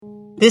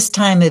This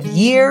time of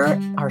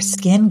year, our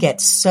skin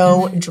gets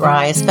so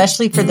dry,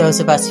 especially for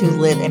those of us who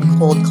live in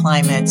cold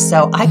climates.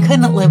 So I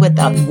couldn't live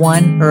without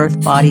One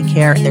Earth Body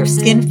Care. Their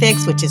Skin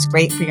Fix, which is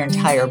great for your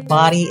entire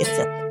body. It's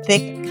a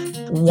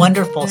thick,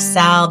 wonderful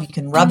salve. You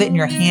can rub it in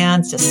your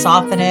hands to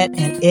soften it,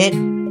 and it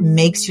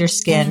makes your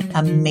skin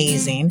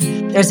amazing.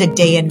 There's a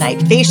day and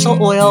night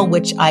facial oil,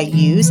 which I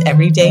use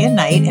every day and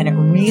night, and it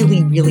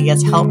really, really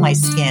has helped my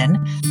skin.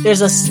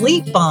 There's a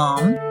sleep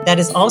balm that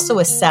is also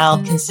a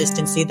salve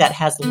consistency that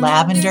has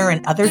lavender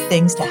and other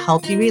things to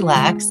help you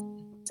relax.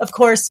 Of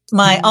course,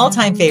 my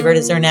all-time favorite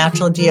is their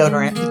natural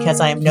deodorant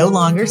because I am no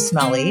longer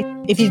smelly.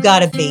 If you've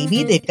got a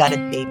baby, they've got a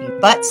baby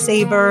butt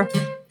saver.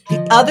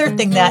 The other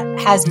thing that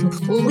has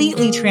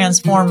completely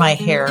transformed my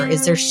hair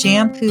is their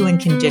shampoo and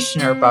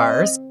conditioner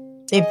bars.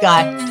 They've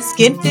got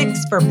Skin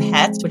Fix for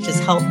pets, which has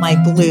helped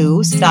my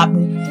Blue stop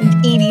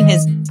eating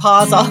his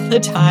paws all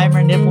the time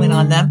or nibbling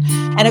on them.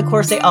 And of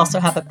course, they also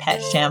have a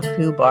pet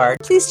shampoo bar.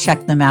 Please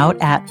check them out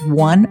at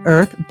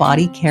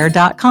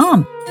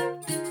oneearthbodycare.com.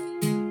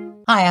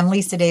 Hi, I'm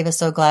Lisa Davis.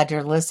 So glad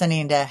you're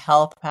listening to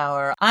Health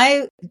Power.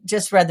 I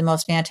just read the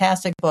most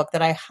fantastic book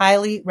that I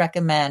highly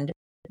recommend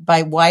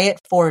by Wyatt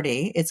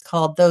Forte. It's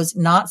called Those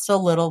Not So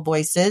Little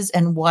Voices.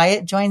 And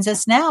Wyatt joins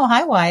us now.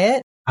 Hi,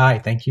 Wyatt. Hi,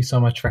 thank you so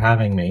much for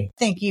having me.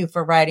 Thank you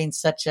for writing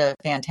such a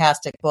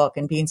fantastic book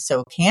and being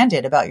so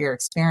candid about your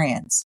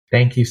experience.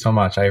 Thank you so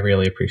much. I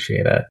really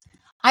appreciate it.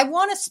 I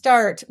want to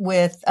start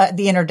with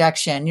the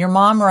introduction. Your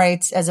mom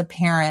writes, as a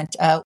parent,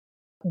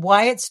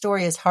 Wyatt's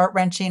story is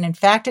heart-wrenching. In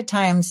fact, at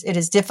times it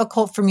is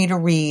difficult for me to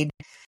read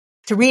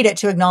it,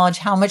 to acknowledge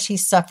how much he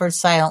suffered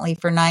silently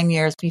for 9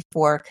 years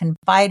before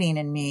confiding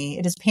in me.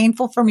 It is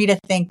painful for me to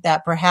think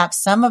that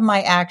perhaps some of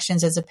my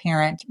actions as a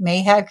parent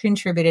may have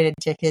contributed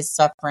to his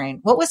suffering.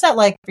 What was that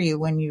like for you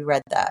when you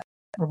read that,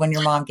 or when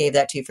your mom gave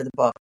that to you for the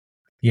book?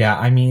 Yeah,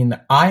 I mean,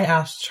 I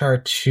asked her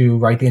to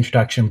write the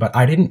introduction, but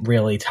I didn't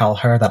really tell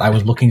her that I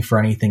was looking for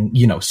anything,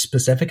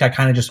 specific. I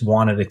kind of just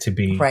wanted it to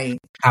be right.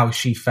 How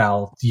she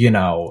felt,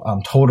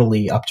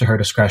 totally up to her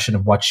discretion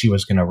of what she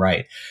was going to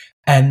write.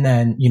 And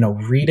then,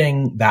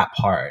 reading that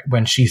part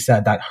when she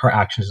said that her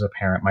actions as a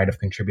parent might have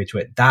contributed to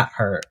it, that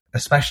hurt,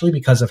 especially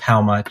because of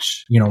how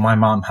much, my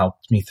mom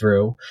helped me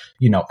through,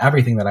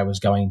 everything that I was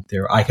going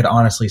through. I could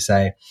honestly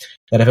say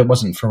that if it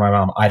wasn't for my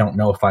mom, I don't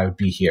know if I would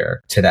be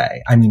here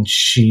today. I mean,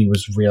 she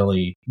was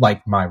really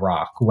like my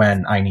rock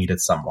when I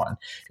needed someone.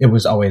 It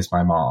was always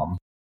my mom.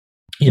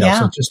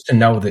 So just to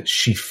know that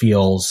she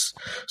feels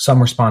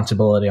some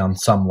responsibility on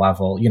some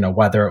level,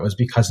 whether it was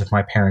because of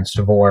my parents'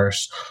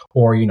 divorce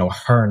or,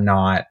 her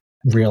not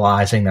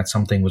realizing that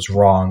something was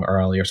wrong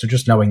earlier. So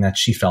just knowing that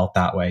she felt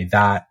that way,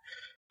 that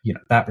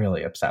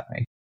really upset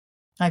me.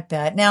 I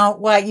bet. Now,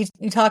 Wyatt,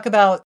 you talk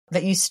about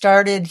that you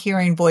started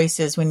hearing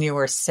voices when you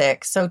were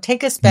 6. So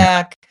take us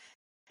back.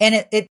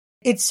 And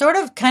it sort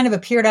of kind of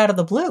appeared out of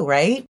the blue,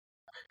 right?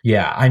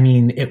 Yeah. I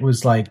mean, it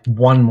was like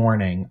one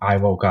morning I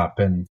woke up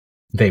and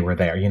they were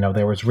there.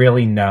 There was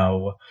really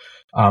no,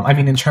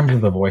 in terms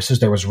of the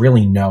voices, there was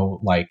really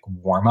no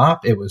warm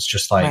up. It was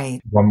just right.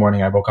 One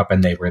morning I woke up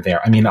and they were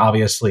there. I mean,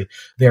 obviously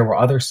there were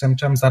other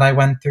symptoms that I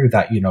went through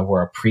that,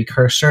 were a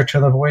precursor to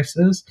the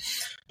voices,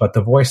 but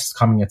the voice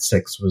coming at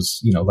 6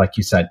 was, like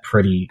you said,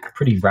 pretty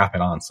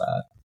rapid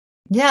onset.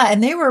 Yeah.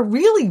 And they were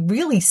really,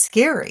 really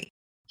scary.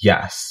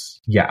 Yes.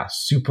 Yeah.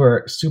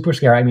 Super, super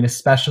scary. I mean,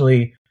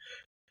 especially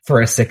for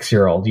a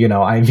 6-year-old,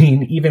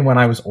 even when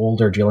I was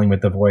older dealing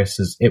with the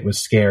voices, it was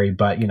scary,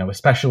 but,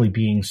 especially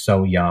being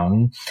so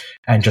young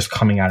and just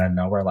coming out of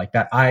nowhere like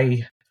that,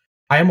 I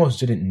almost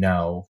didn't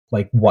know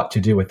what to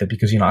do with it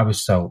because, I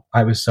was so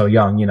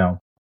young,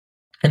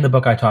 in the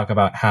book, I talk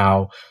about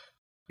how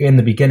in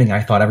the beginning, I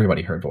thought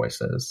everybody heard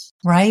voices,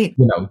 right?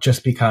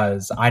 Just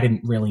because I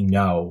didn't really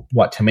know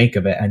what to make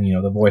of it. And,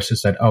 the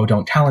voices said, oh,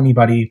 don't tell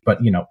anybody, but,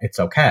 it's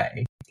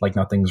okay.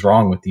 Nothing's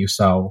wrong with you.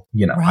 So,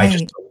 right. I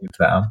just believed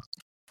them.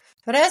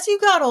 But as you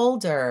got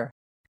older,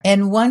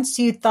 and once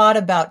you thought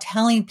about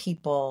telling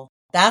people,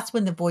 that's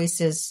when the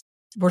voices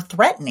were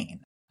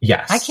threatening.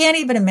 Yes. I can't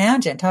even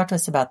imagine. Talk to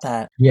us about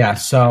that. Yeah.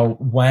 So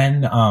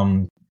when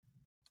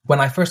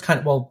I first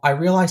I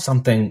realized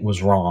something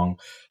was wrong.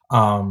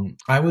 I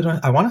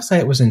want to say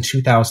it was in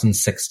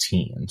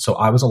 2016. So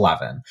I was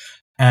 11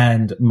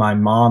 and my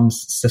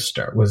mom's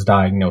sister was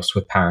diagnosed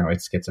with paranoid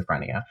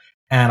schizophrenia.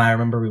 And I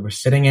remember we were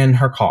sitting in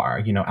her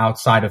car,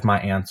 outside of my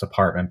aunt's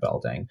apartment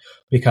building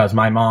because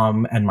my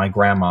mom and my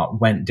grandma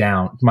went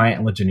down. My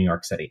aunt lived in New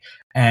York City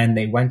and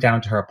they went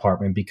down to her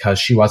apartment because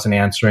she wasn't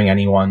answering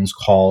anyone's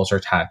calls or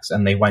texts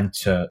and they went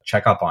to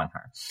check up on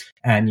her.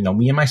 And,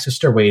 me and my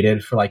sister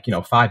waited for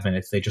 5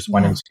 minutes. They just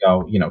went in to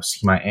go,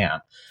 see my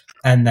aunt.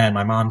 And then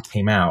my mom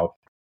came out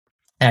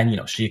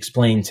and, she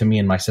explained to me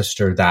and my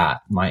sister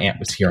that my aunt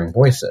was hearing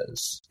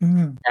voices.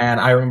 Mm. And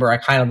I remember I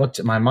kind of looked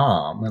at my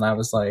mom and I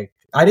was like,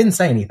 I didn't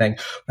say anything.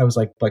 I was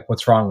like,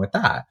 what's wrong with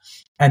that?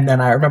 And then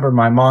I remember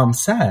my mom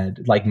said,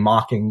 not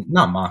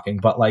mocking,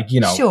 but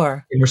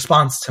sure. In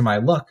response to my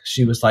look,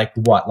 she was like,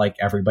 what?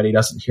 Everybody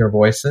doesn't hear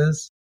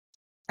voices?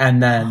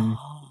 And then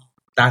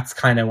that's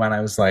kind of when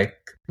I was like,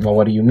 well,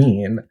 what do you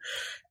mean?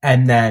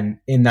 And then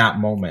in that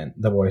moment,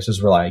 the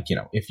voices were like,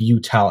 if you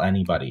tell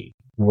anybody,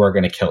 we're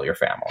going to kill your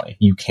family.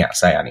 You can't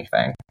say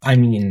anything. I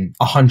mean,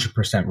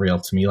 100% real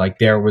to me. Like,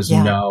 there was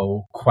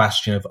no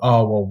question of,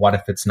 oh, well, what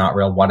if it's not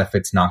real? What if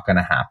it's not going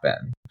to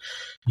happen?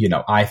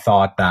 I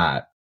thought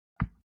that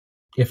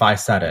if I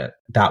said it,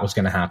 that was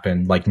going to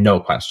happen, like, no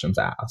questions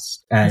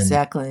asked. And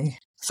exactly.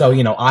 so,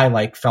 I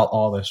like felt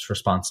all this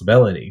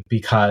responsibility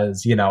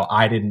because,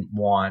 I didn't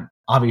want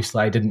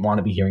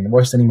to be hearing the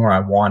voice anymore.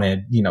 I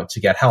wanted, to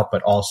get help,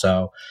 but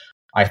also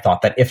I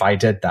thought that if I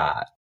did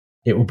that,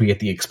 it would be at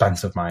the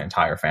expense of my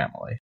entire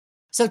family.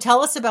 So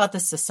tell us about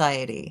the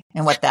society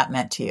and what that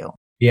meant to you.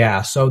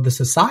 Yeah. So the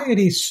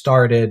society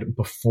started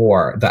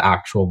before the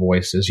actual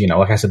voices,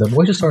 like I said, the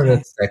voices started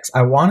at 6.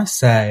 I want to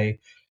say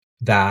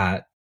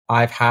that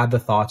I've had the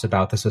thoughts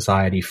about the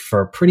society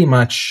for pretty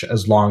much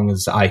as long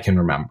as I can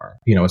remember,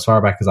 as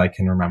far back as I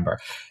can remember.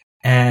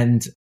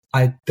 And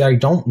I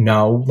don't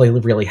know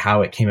really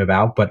how it came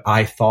about, but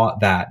I thought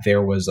that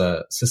there was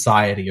a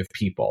society of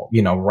people,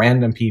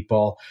 random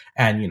people.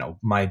 And,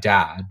 my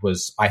dad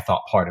was, I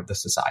thought, part of the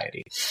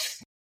society.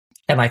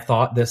 And I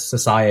thought this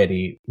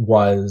society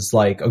was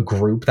like a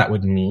group that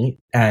would meet,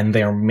 and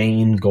their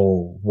main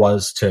goal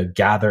was to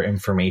gather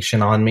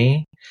information on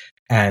me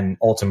and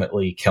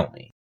ultimately kill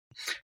me.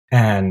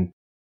 And,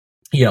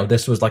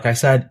 this was, like I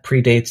said,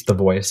 predates the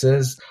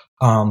voices.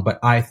 But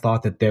I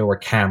thought that there were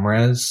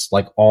cameras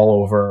like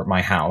all over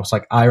my house.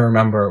 Like, I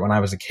remember when I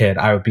was a kid,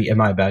 I would be in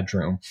my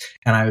bedroom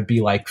and I would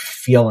be like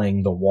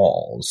feeling the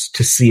walls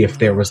to see if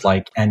there was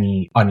like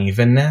any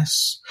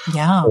unevenness.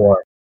 Yeah.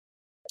 Or,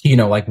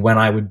 like when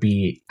I would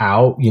be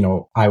out,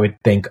 I would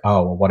think,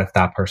 oh, well, what if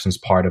that person's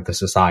part of the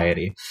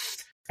society?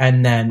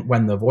 And then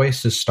when the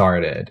voices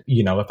started,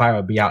 if I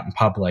would be out in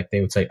public, they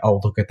would say, oh,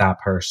 look at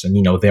that person,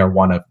 they're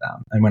one of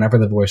them. And whenever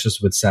the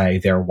voices would say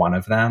they're one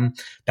of them,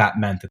 that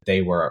meant that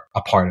they were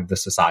a part of the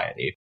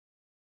society.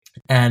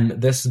 And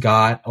this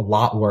got a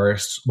lot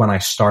worse when I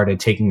started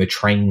taking the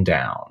train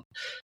down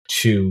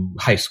to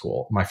high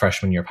school, my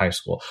freshman year of high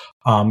school.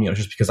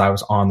 Just because I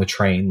was on the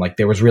train, like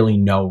there was really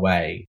no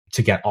way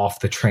to get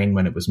off the train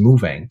when it was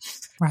moving.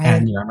 Right.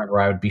 And I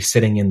remember I would be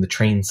sitting in the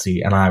train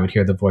seat and I would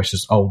hear the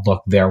voices, oh,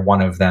 look, they're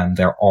one of them.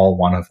 They're all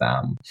one of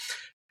them.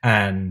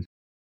 And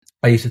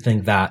I used to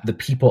think that the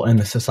people in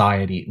the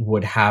society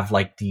would have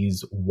like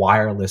these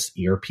wireless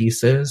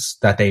earpieces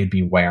that they'd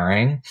be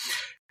wearing.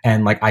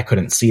 And like, I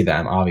couldn't see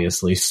them,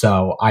 obviously.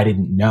 So I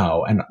didn't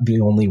know. And the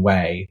only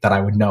way that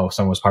I would know if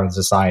someone was part of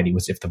the society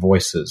was if the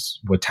voices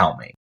would tell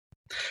me.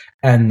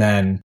 And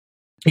then,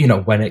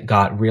 when it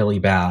got really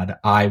bad,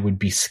 I would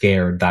be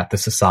scared that the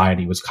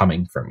society was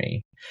coming for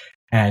me.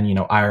 And,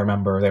 I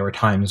remember there were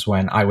times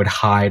when I would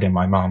hide in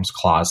my mom's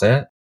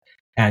closet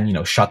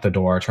and, shut the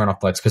door, turn off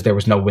the lights because there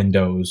was no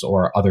windows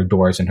or other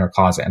doors in her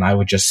closet. And I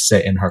would just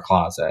sit in her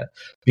closet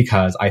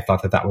because I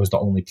thought that that was the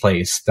only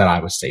place that I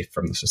was safe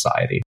from the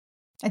society.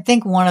 I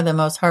think one of the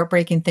most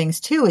heartbreaking things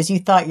too is you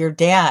thought your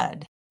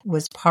dad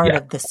was part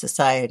of the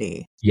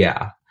society.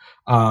 Yeah.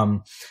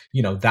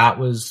 That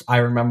was, I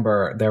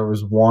remember there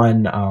was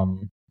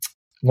one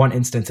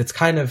instance, it's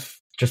kind of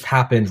just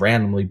happened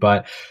randomly,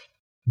 but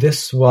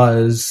this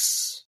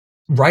was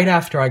right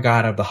after I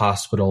got out of the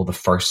hospital the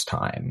first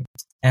time.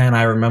 And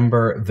I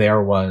remember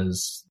there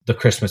was the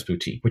Christmas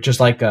boutique, which is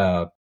like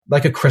a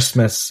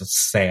Christmas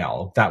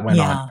sale that went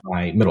on at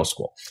my middle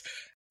school.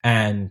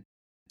 And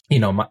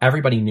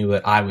everybody knew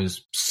that I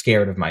was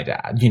scared of my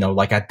dad.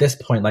 Like at this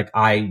point, like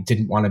I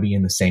didn't want to be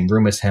in the same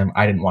room as him.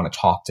 I didn't want to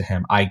talk to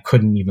him. I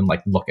couldn't even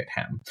like look at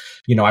him.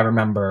 I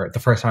remember the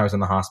first time I was in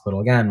the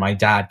hospital again, my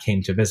dad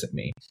came to visit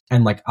me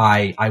and like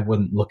I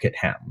wouldn't look at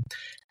him.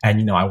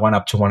 And, I went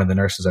up to one of the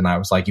nurses and I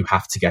was like, you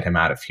have to get him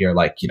out of here.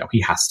 Like,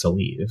 he has to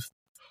leave.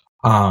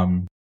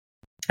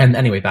 And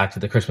anyway, back to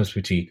the Christmas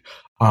boutique.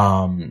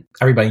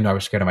 Everybody knew I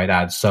was scared of my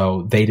dad.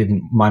 So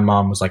my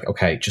mom was like,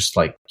 okay, just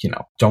like,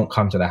 don't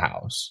come to the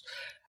house.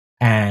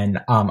 And,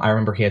 I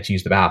remember he had to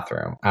use the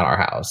bathroom at our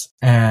house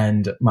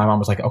and my mom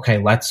was like, okay,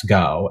 let's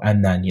go.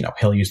 And then,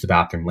 he'll use the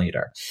bathroom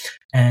later.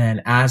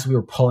 And as we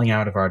were pulling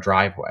out of our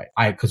driveway,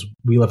 cause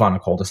we live on a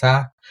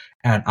cul-de-sac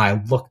and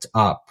I looked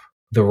up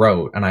the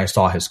road and I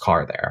saw his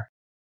car there.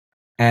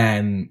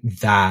 And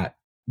that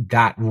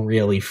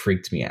really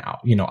freaked me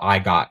out. I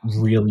got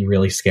really,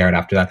 really scared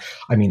after that.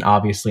 I mean,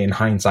 obviously in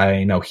hindsight,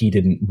 I know he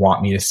didn't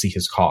want me to see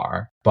his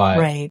car, but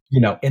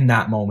in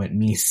that moment,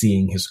 me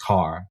seeing his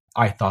car,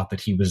 I thought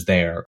that he was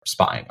there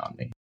spying on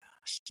me.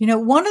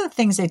 One of the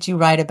things that you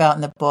write about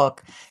in the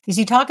book is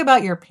you talk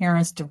about your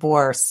parents'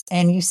 divorce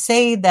and you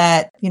say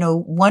that,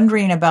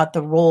 wondering about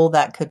the role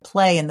that could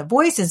play in the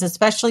voices,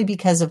 especially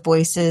because the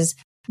voices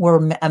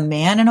were a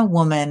man and a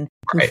woman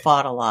who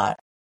fought a lot.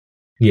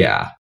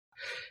 Yeah.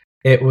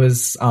 It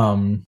was,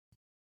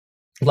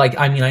 like,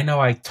 I mean, I know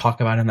I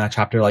talk about in that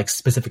chapter, like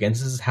specific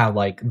instances, how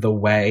like the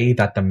way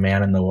that the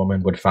man and the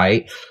woman would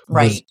fight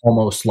was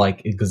almost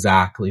like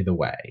exactly the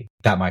way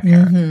that my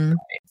parents would fight.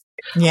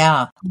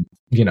 Yeah.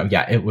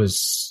 It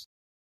was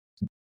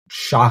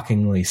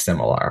shockingly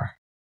similar.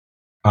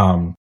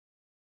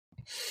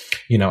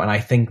 And I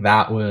think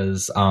that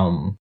was,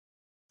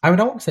 I would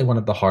not say one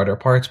of the harder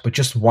parts, but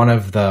just one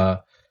of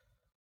the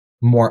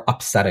more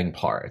upsetting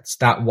parts.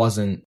 That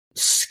wasn't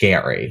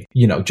scary,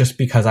 just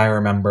because I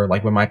remember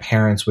like when my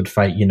parents would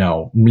fight,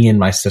 me and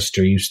my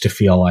sister used to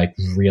feel like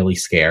really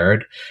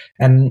scared,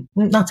 and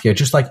not scared,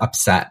 just like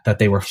upset that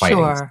they were fighting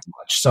so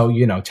much. So,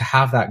 to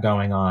have that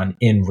going on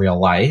in real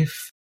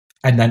life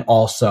and then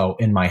also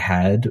in my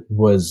head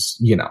was,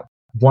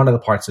 one of the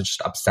parts that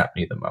just upset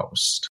me the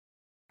most.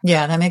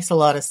 Yeah, that makes a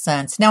lot of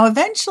sense. Now,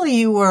 eventually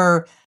you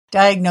were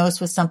diagnosed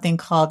with something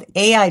called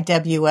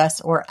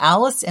AIWS, or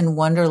Alice in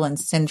Wonderland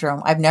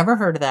syndrome. I've never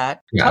heard of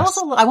that. Yes. Tell us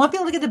I want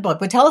people to get the book,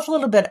 but tell us a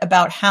little bit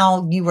about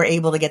how you were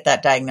able to get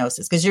that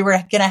diagnosis, because you were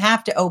going to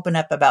have to open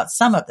up about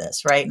some of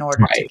this, right, in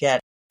order to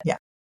get,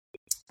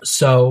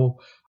 So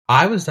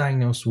I was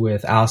diagnosed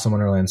with Alice in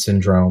Wonderland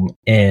syndrome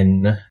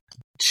in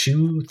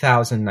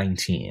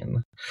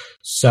 2019.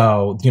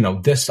 So,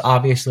 this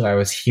obviously I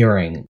was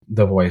hearing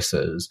the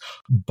voices,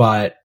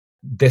 but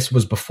this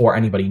was before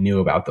anybody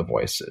knew about the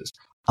voices.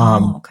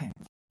 Okay.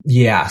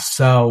 Yeah.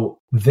 So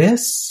the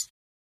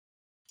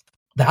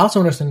Alice in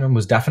Wonderland syndrome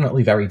was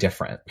definitely very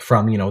different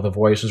from, the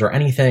voices or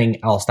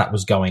anything else that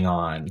was going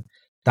on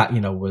that,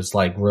 was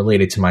like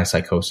related to my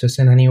psychosis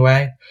in any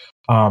way.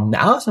 The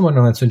Alice in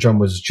Wonderland syndrome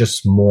was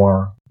just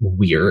more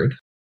weird.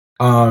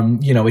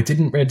 It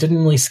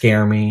didn't really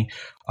scare me.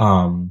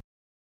 And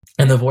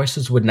the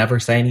voices would never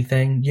say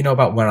anything,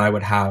 about when I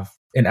would have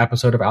an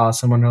episode of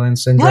Alice in Wonderland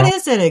syndrome. What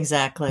is it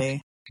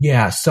exactly?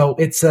 Yeah, so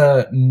it's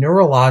a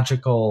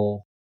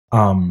neurological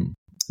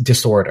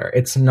disorder.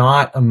 It's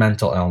not a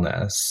mental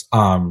illness.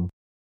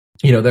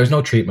 There's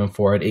no treatment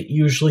for it. It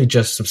usually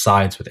just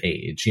subsides with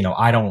age.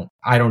 I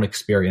don't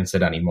experience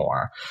it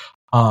anymore.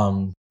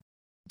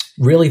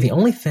 Really, the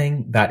only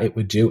thing that it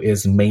would do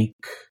is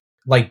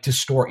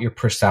distort your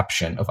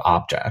perception of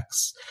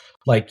objects.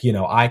 I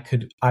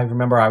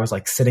remember I was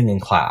like sitting in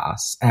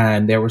class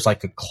and there was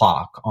like a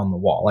clock on the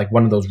wall, like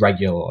one of those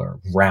regular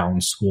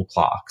round school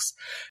clocks.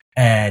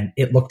 And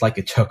it looked like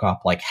it took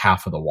up like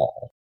half of the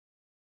wall.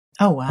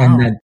 Oh, wow. And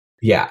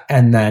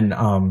then,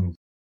 I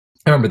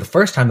remember the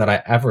first time that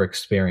I ever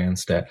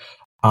experienced it,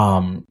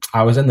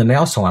 I was in the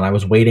nail salon. I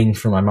was waiting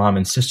for my mom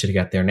and sister to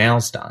get their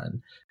nails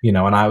done, and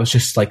I was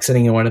just like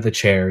sitting in one of the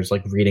chairs,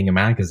 like reading a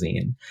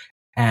magazine.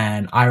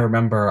 And I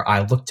remember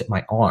I looked at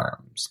my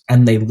arms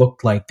and they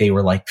looked like they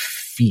were like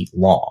feet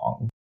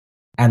long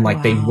and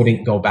like they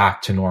wouldn't go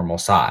back to normal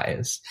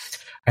size.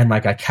 And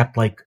like I kept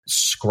like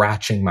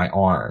scratching my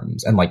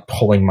arms and like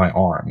pulling my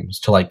arms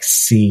to like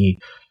see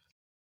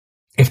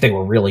if they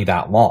were really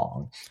that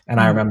long. And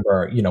I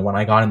remember, when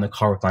I got in the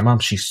car with my mom,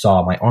 she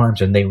saw my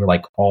arms and they were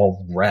like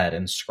all red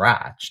and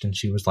scratched. And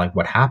she was like,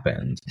 "What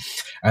happened?"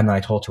 And then I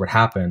told her what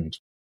happened.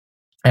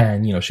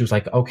 And, she was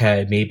like,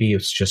 "Okay, maybe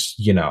it's just,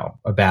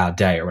 a bad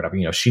day or whatever."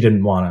 She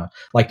didn't want to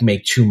like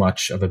make too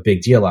much of a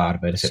big deal out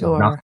of it if it was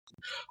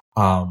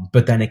nothing.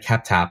 But then it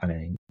kept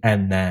happening.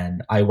 And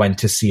then I went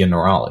to see a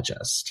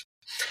neurologist.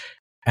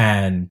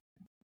 And,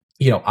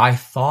 I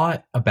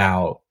thought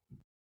about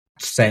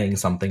saying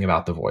something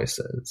about the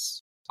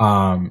voices.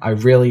 I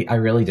really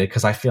did,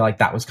 because I feel like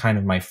that was kind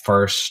of my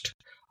first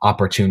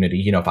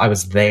opportunity. If I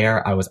was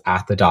there, I was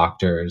at the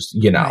doctor's,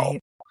 Right.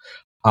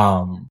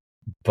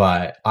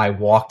 But I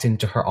walked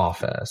into her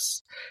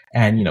office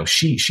and,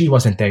 she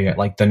wasn't there yet.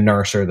 Like the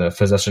nurse or the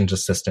physician's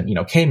assistant,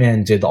 came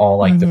in, did all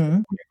like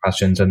the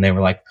questions, and they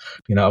were like,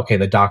 "Okay,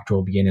 the doctor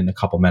will be in a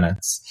couple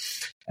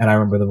minutes." And I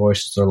remember the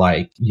voices are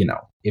like,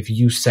 "If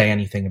you say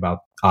anything about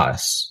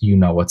us,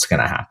 what's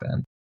going to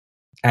happen."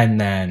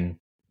 And then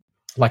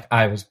like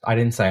I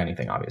didn't say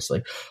anything,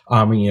 obviously.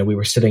 We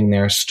were sitting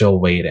there still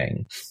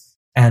waiting.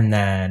 And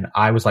then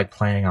I was like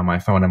playing on my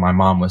phone and my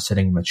mom was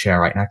sitting in the chair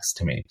right next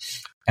to me.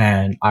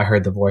 And I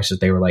heard the voices.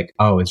 They were like,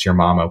 "Oh, is your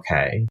mom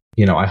okay?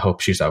 I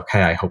hope she's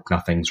okay. I hope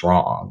nothing's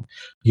wrong."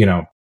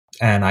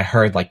 And I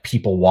heard like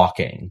people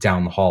walking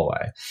down the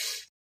hallway,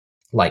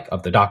 like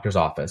of the doctor's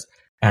office.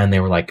 And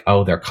they were like,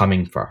 "Oh, they're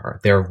coming for her.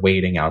 They're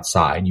waiting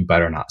outside. You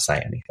better not say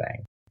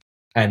anything."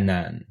 And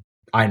then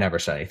I never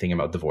said anything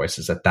about the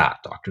voices at that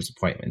doctor's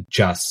appointment,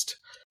 just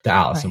the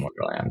Alice in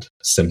Wonderland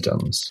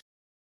symptoms.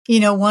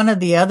 One of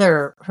the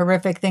other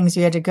horrific things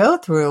you had to go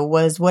through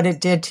was what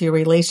it did to your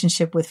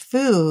relationship with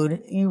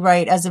food. You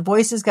write, "As the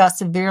voices got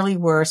severely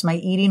worse, my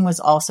eating was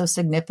also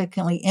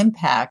significantly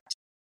impacted.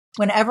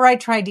 Whenever I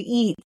tried to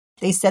eat,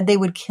 they said they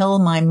would kill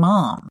my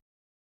mom."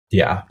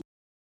 Yeah.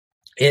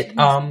 It,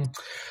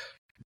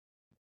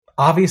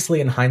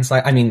 obviously in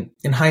hindsight,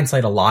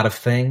 a lot of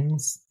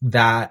things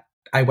that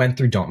I went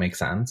through don't make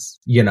sense,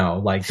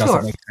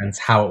 doesn't make sense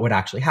how it would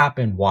actually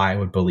happen, why I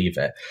would believe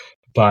it.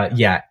 But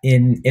yeah,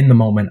 in the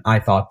moment,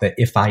 I thought that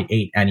if I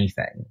ate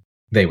anything,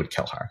 they would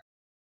kill her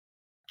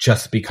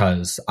just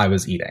because I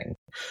was eating.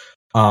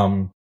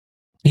 And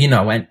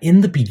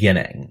in the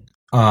beginning,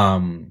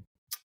 when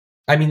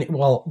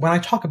I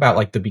talk about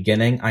like the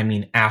beginning, I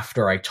mean,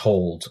 after I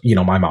told,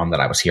 my mom that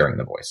I was hearing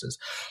the voices,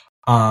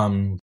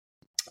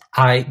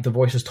 The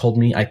voices told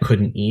me I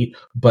couldn't eat,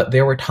 but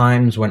there were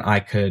times when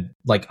I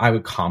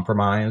would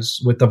compromise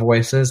with the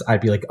voices.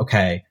 I'd be like,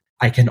 okay,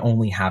 I can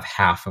only have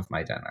half of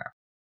my dinner.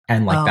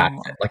 And like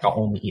that's it. Like I'll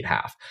only eat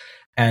half.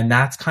 And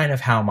that's kind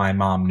of how my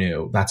mom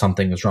knew that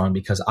something was wrong,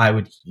 because I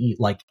would eat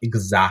like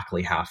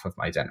exactly half of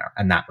my dinner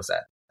and that was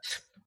it.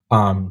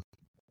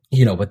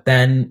 But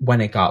then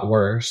when it got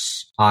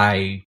worse,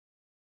 I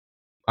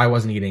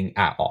wasn't eating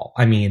at all.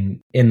 I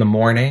mean, in the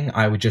morning,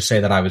 I would just say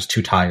that I was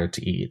too tired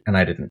to eat and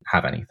I didn't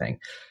have anything.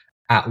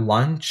 At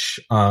lunch,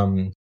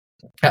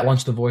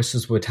 the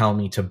voices would tell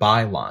me to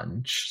buy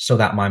lunch so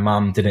that my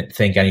mom didn't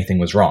think anything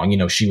was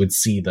wrong. She would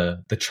see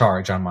the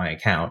charge on my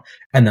account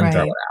and then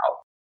throw it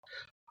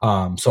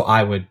out. So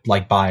I would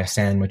like buy a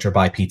sandwich or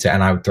buy pizza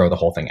and I would throw the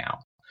whole thing out.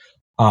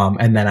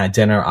 And then at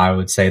dinner, I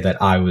would say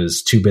that I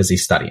was too busy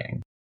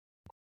studying.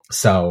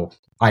 So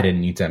I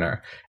didn't eat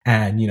dinner.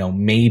 And,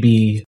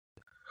 maybe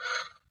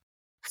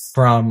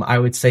from, I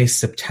would say,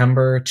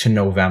 September to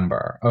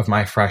November of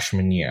my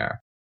freshman year,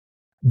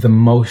 the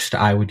most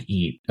I would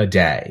eat a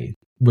day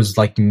was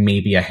like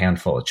maybe a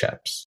handful of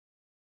chips.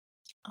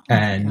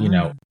 And,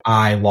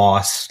 I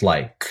lost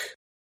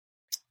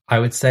I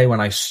would say when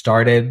I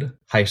started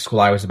high school,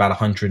 I was about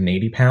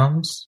 180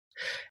 pounds.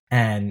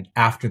 And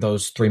after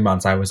those 3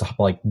 months, I was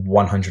like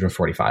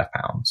 145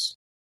 pounds.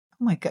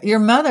 Oh my God. Your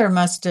mother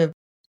must have,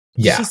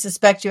 did she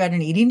suspect you had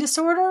an eating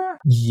disorder?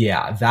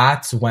 Yeah,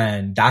 that's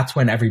when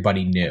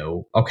everybody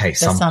knew, okay,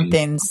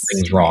 something's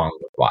wrong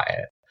with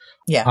Wyatt.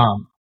 Yeah.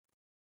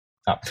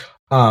 But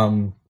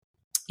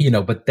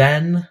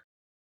then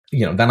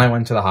I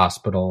went to the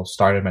hospital,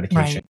 started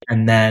medication,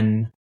 and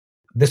then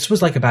this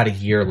was like about a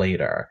year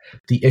later,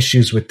 the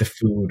issues with the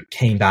food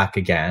came back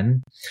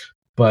again.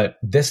 But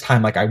this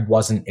time, I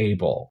wasn't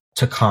able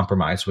to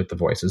compromise with the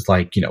voices.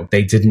 They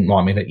didn't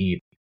want me to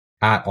eat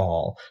at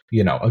all.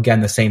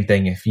 Again, the same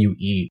thing. If you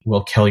eat,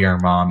 we'll kill your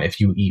mom. If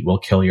you eat, we'll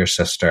kill your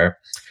sister.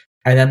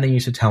 And then they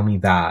used to tell me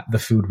that the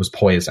food was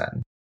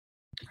poison.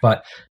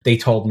 But they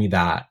told me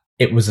that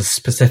it was a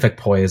specific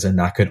poison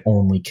that could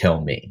only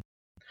kill me.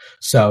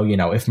 So,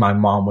 if my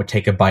mom would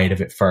take a bite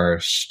of it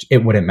first,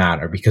 it wouldn't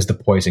matter because the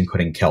poison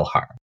couldn't kill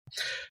her.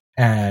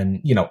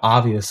 And,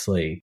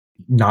 obviously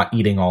not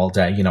eating all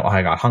day,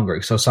 I got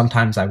hungry. So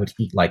sometimes I would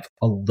eat a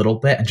little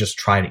bit and just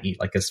try to eat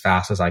as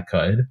fast as I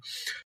could.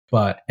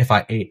 But if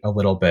I ate a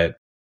little bit,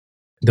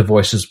 the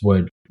voices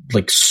would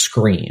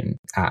scream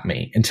at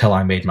me until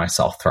I made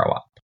myself throw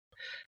up.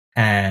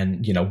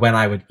 And, when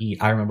I would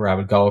eat, I remember I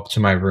would go up to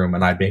my room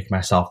and I'd make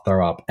myself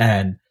throw up.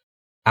 And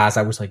as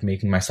I was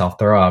making myself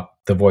throw up,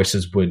 the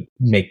voices would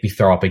make me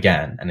throw up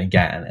again and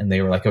again. And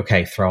they were like,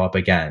 okay, throw up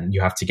again.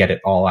 You have to get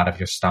it all out of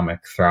your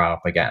stomach, throw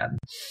up again.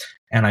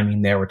 And I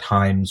mean, there were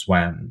times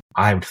when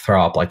I would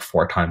throw up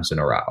 4 times in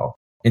a row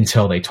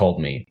until they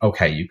told me,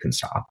 okay, you can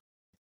stop.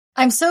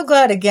 I'm so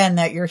glad again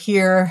that you're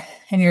here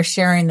and you're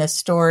sharing this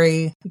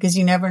story, because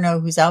you never know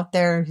who's out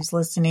there, who's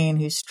listening,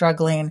 who's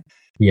struggling.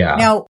 Yeah.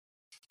 Now,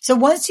 so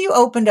once you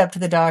opened up to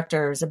the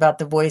doctors about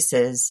the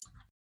voices,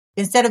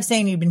 instead of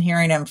saying you'd been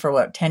hearing them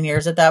for 10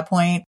 years at that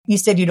point, you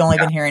said you'd only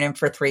been hearing them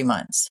for 3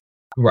 months.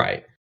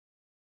 Right.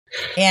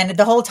 And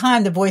the whole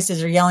time the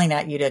voices are yelling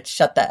at you to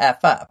shut the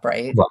F up,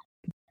 right? Right.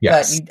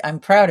 Yes. But I'm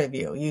proud of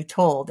you. You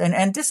told.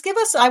 And just give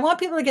us, I want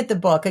people to get the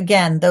book.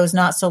 Again, those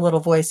not so little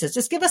voices.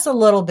 Just give us a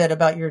little bit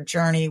about your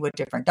journey with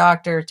different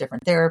doctors,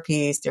 different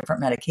therapies,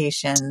 different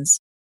medications.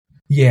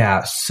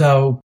 Yeah.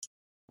 So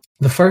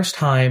the first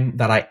time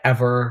that I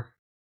ever,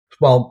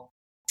 let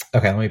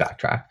me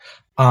backtrack.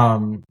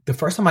 The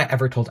first time I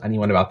ever told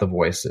anyone about the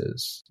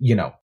voices,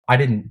 I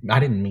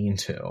didn't mean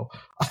to.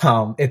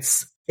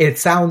 It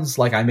sounds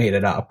like I made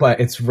it up, but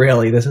this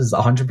is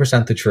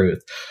 100% the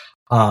truth.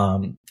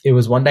 It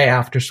was one day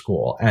after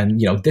school,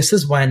 and this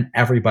is when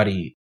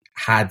everybody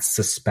had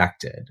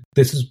suspected.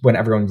 This is when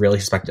everyone really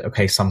suspected,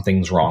 okay,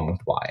 something's wrong with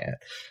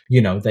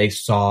Wyatt. They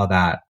saw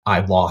that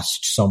I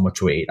lost so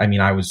much weight. I mean,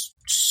 I was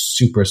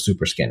super,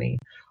 super skinny.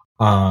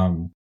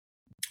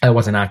 I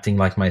wasn't acting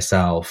like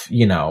myself.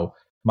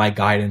 My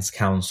guidance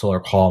counselor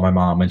called my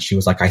mom and she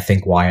was like, I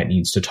think Wyatt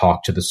needs to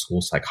talk to the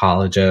school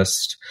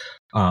psychologist.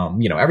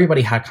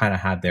 Everybody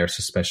had their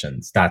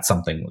suspicions that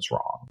something was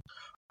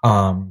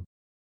wrong.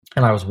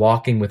 And I was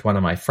walking with one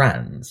of my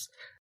friends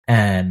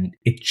and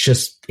it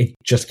just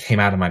came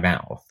out of my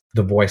mouth.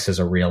 The voices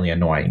are really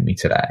annoying me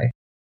today.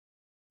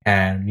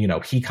 And,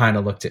 he kind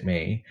of looked at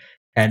me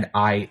and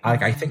I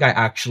think I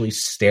actually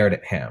stared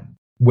at him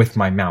with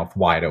my mouth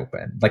wide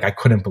open. I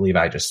couldn't believe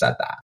I just said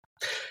that.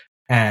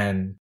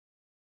 And,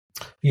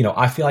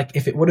 I feel like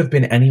if it would have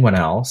been anyone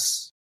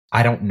else,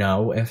 I don't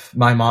know if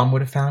my mom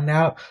would have found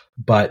out,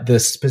 but the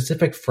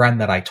specific friend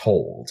that I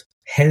told,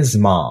 his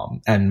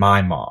mom and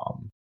my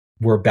mom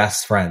were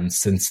best friends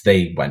since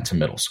they went to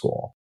middle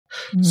school.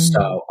 Mm.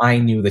 So I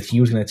knew that he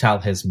was going to tell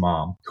his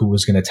mom, who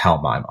was going to tell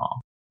my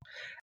mom.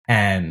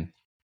 And,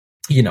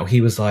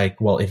 he was like,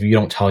 well, if you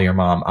don't tell your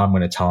mom, I'm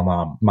going to tell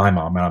my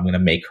mom, and I'm going to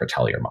make her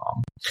tell your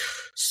mom.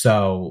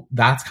 So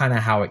that's kind of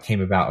how it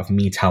came about, of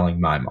me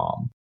telling my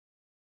mom.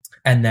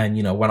 And then,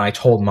 when I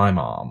told my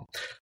mom,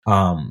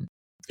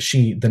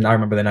 I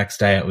remember the next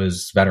day it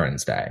was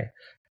Veterans Day,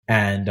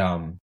 and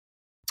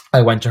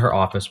I went to her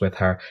office with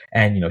her,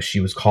 and she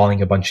was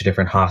calling a bunch of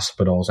different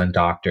hospitals and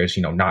doctors,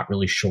 not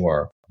really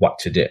sure what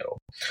to do.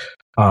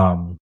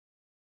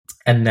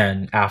 And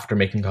then after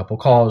making a couple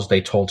calls,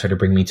 they told her to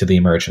bring me to the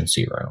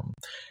emergency room.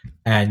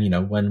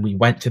 And when we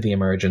went to the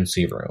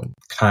emergency room,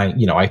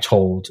 I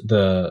told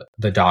the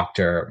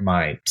doctor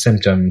my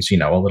symptoms,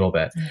 a little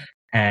bit.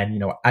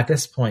 And, at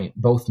this point,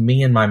 both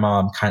me and my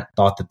mom kind of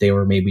thought that they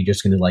were maybe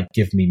just going to like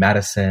give me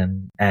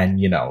medicine and,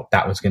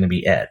 that was going to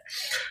be it.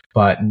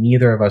 But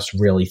neither of us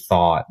really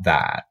thought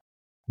that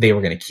they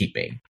were going to keep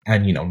me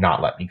and,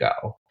 not let me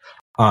go.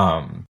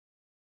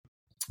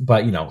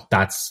 But,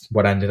 that's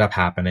what ended up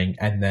happening.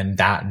 And then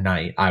that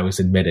night I was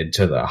admitted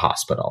to the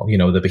hospital,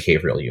 the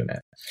behavioral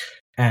unit.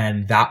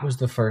 And that was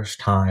the first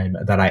time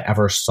that I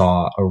ever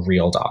saw a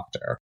real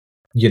doctor,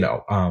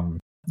 who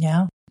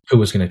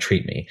was going to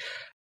treat me.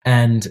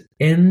 And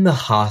in the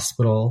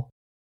hospital,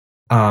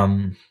 I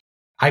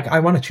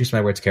want to choose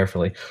my words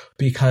carefully,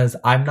 because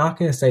I'm not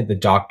going to say the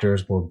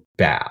doctors were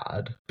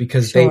bad,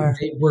 because they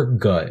were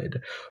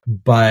good.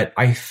 But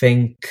I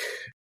think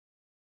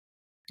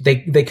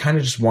they kind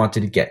of just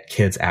wanted to get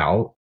kids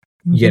out,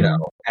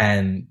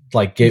 and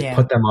like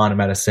put them on a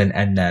medicine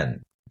and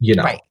then,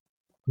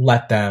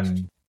 let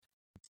them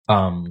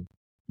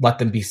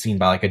be seen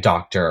by like a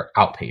doctor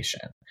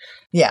outpatient.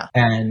 Yeah.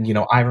 And,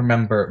 I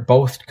remember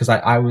both, because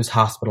I was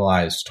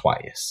hospitalized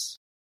twice.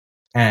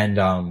 And,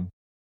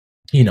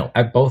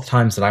 at both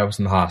times that I was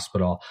in the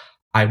hospital,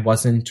 I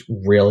wasn't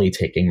really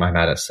taking my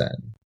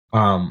medicine.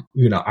 I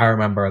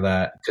remember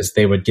that because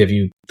they would give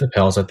you the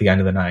pills at the end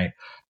of the night,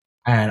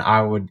 and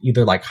I would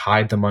either like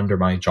hide them under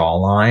my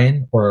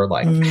jawline or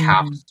like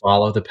half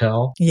swallow the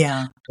pill.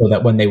 Yeah. So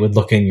that when they would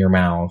look in your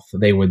mouth,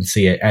 they would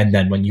see it. And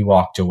then when you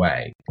walked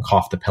away,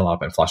 cough the pill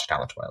up and flush it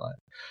down the toilet.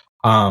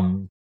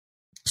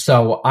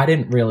 So I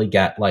didn't really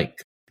get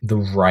like the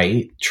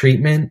right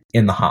treatment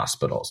in the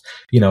hospitals.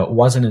 It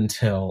wasn't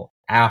until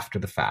after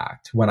the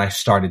fact when I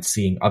started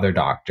seeing other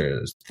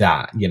doctors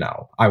that,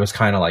 I was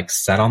kind of like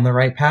set on the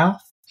right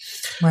path.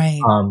 Right.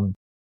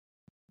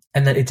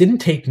 And then it didn't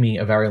take me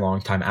a very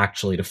long time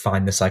actually to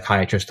find the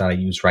psychiatrist that I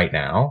use right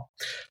now.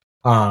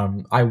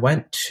 I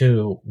went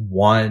to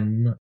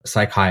one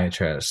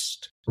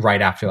psychiatrist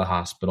right after the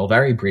hospital,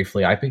 very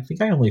briefly. I think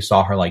I only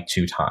saw her like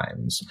 2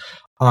 times.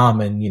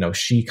 And,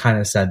 she kind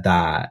of said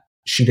that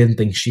she didn't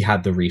think she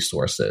had the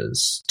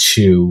resources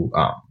to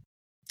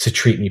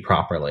treat me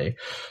properly.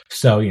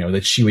 So,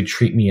 that she would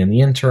treat me in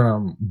the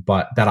interim,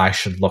 but that I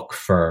should look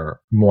for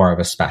more of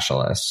a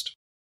specialist.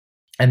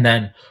 And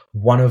then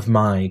one of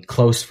my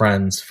close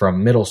friends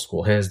from middle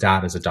school, his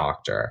dad is a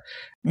doctor,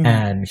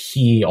 and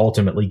he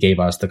ultimately gave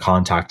us the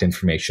contact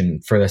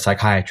information for the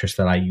psychiatrist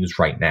that I use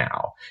right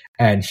now.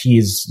 And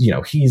he's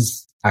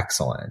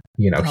excellent.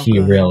 He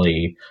good.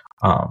 really,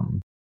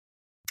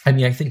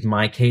 I think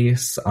my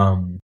case,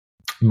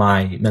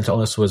 my mental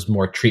illness was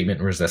more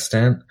treatment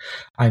resistant.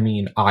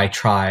 I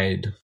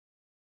tried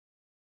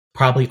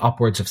probably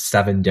upwards of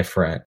 7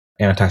 different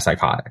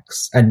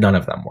antipsychotics and none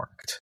of them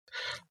worked.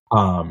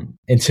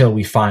 Until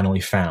we finally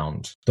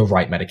found the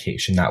right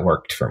medication that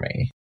worked for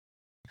me.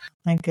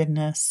 My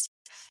goodness.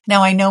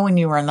 Now, I know when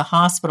you were in the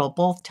hospital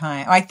both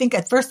times, I think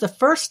at first, the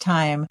first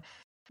time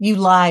you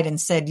lied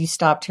and said you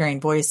stopped hearing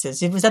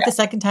voices. Was that the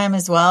second time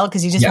as well?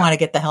 Because you just want to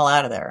get the hell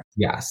out of there.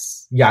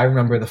 Yes. Yeah, I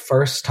remember the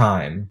first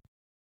time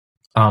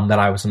that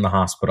I was in the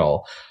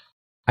hospital.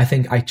 I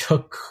think I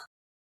took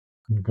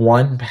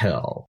 1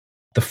 pill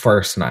the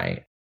first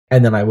night.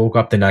 And then I woke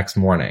up the next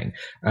morning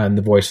and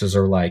the voices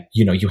are like,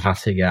 you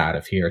have to get out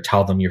of here.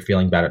 Tell them you're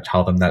feeling better.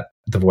 Tell them that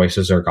the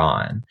voices are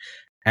gone.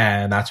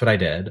 And that's what I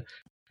did.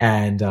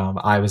 And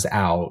I was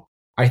out.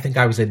 I think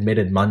I was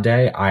admitted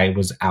Monday. I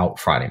was out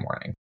Friday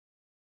morning.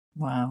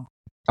 Wow.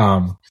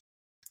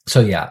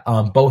 So yeah,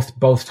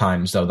 both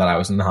times though that I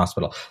was in the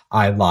hospital,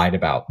 I lied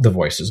about the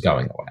voices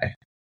going away.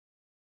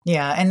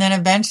 Yeah. And then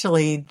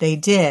eventually they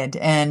did.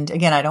 And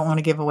again, I don't want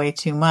to give away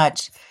too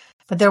much.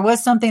 But there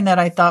was something that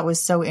I thought was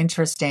so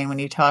interesting when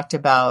you talked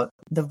about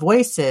the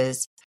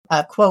voices.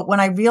 Quote, when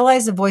I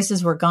realized the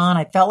voices were gone,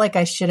 I felt like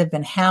I should have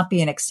been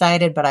happy and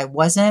excited, but I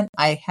wasn't.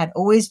 I had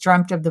always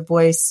dreamt of the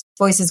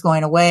voices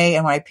going away.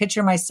 And when I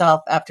picture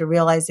myself after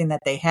realizing that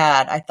they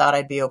had, I thought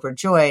I'd be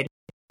overjoyed.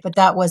 But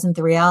that wasn't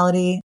the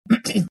reality.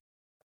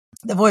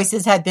 The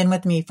voices had been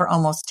with me for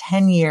almost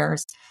 10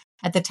 years.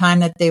 At the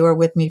time that they were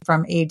with me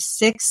from age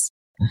 6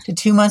 to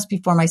 2 months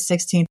before my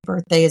 16th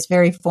birthday is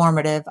very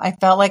formative. I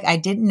felt like I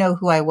didn't know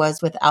who I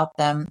was without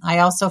them. I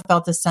also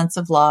felt a sense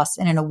of loss,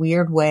 and in a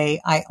weird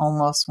way, I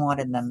almost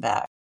wanted them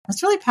back.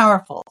 That's really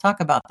powerful. Talk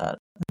about that.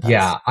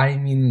 Yeah,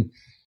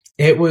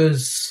 it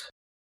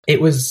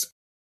was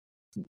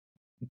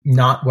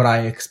not what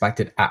I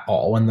expected at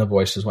all when the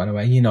voices went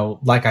away.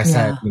 Like I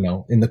said,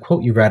 in the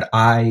quote you read,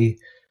 I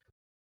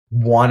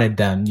wanted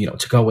them,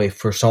 to go away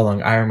for so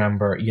long. I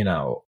remember,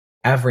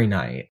 every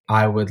night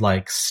I would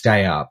like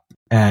stay up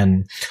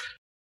and,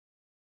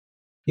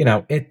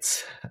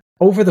 it's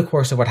over the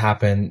course of what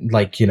happened,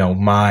 like,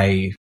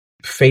 my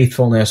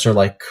faithfulness or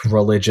like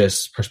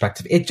religious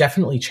perspective, it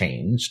definitely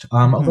changed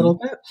a little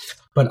bit.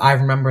 But I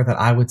remember that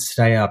I would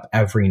stay up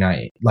every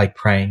night, like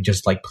praying,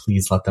 just like,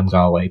 please let them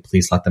go away.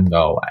 Please let them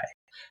go away.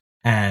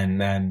 And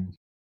then,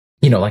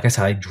 like I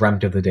said, I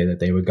dreamt of the day that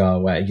they would go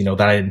away,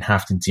 that I didn't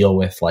have to deal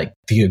with like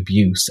the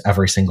abuse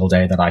every single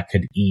day, that I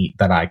could eat,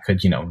 that I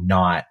could,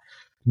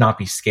 not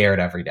be scared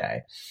every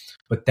day.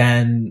 But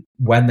then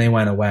when they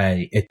went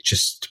away,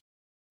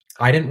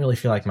 I didn't really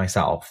feel like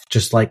myself,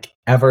 just like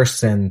ever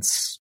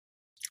since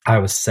I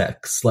was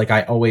 6. Like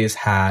I always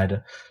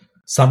had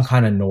some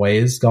kind of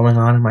noise going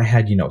on in my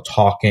head,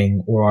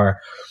 talking, or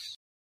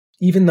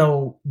even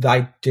though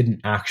I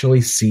didn't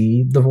actually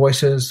see the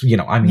voices,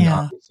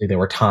 obviously there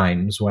were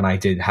times when I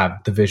did have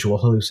the visual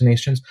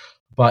hallucinations,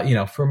 but,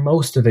 for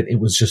most of it, it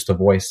was just the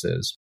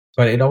voices.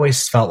 But it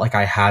always felt like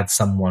I had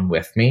someone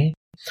with me.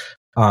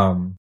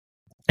 And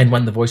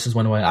when the voices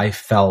went away, I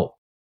felt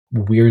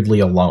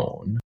weirdly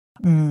alone.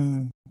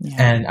 And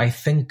I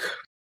think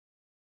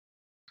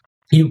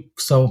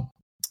so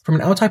from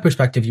an outside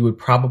perspective, you would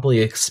probably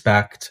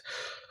expect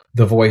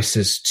the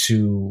voices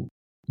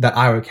that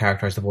I would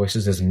characterize the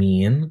voices as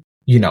mean,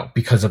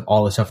 because of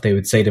all the stuff they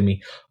would say to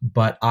me,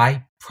 but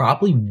I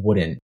probably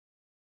wouldn't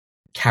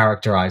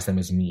characterize them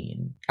as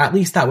mean. At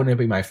least that wouldn't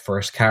be my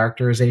first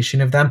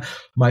characterization of them.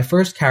 My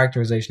first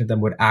characterization of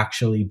them would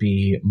actually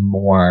be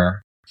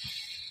more,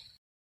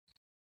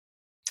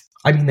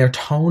 their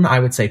tone, I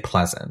would say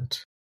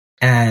pleasant.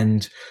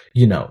 And,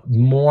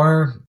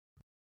 more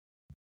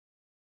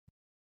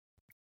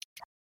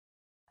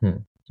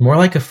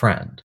like a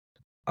friend.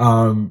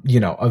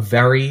 A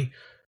very,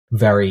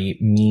 very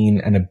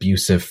mean and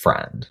abusive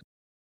friend.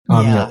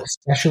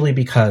 Especially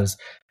because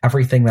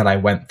everything that I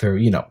went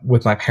through,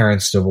 with my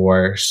parents'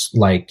 divorce,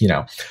 like,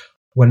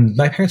 when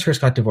my parents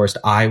first got divorced,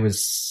 I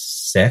was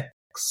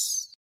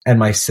 6 and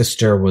my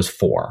sister was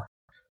 4.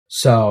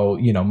 So,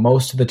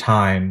 most of the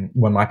time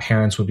when my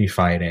parents would be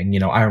fighting,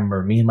 I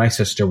remember me and my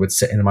sister would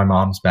sit in my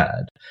mom's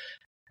bed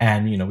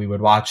and, we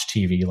would watch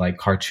TV, like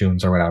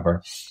cartoons or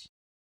whatever.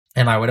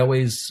 And I would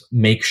always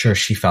make sure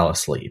she fell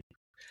asleep.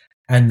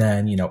 And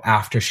then,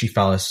 after she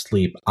fell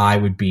asleep, I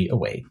would be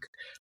awake.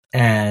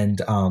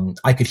 And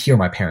I could hear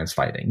my parents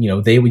fighting.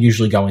 They would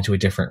usually go into a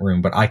different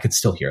room, but I could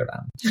still hear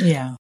them.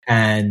 Yeah.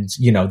 And,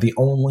 the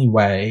only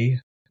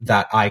way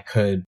that I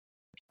could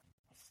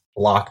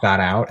block that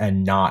out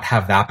and not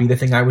have that be the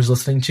thing I was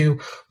listening to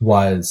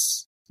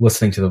was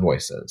listening to the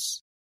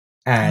voices.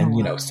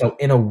 And, so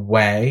in a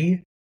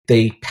way,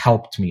 they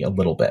helped me a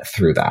little bit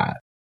through that.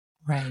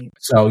 Right.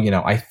 So,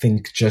 I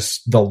think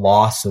just the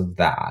loss of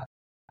that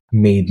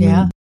made me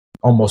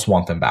almost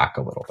want them back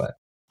a little bit.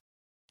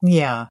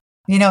 Yeah.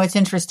 It's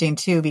interesting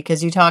too,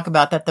 because you talk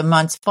about that the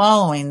months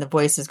following the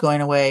voices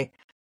going away,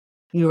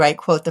 you write,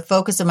 quote, the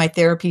focus of my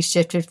therapy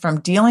shifted from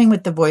dealing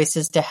with the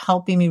voices to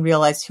helping me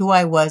realize who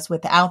I was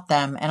without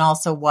them and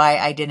also why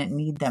I didn't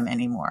need them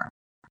anymore.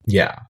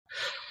 Yeah.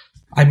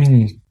 I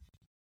think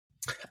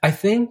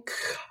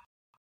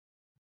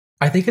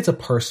it's a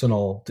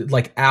personal,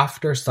 like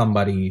after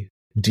somebody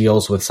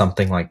deals with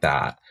something like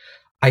that,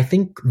 I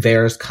think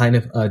there's kind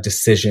of a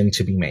decision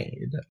to be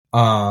made.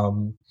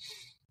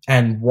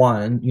 And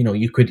one,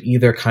 you could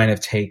either kind of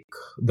take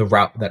the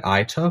route that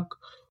I took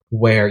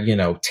where,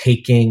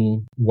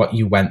 taking what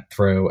you went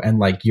through and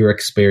like your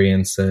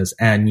experiences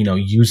and,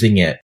 using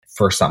it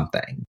for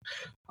something.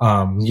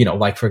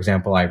 Like for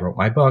example, I wrote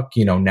my book,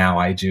 now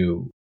I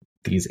do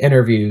these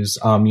interviews,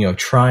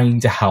 trying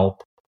to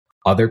help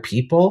other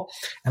people.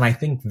 And I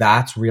think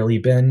that's really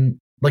been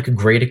like a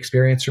great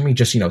experience for me,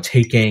 just,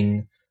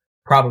 taking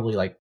probably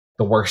like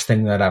the worst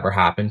thing that ever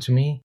happened to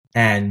me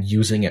and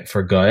using it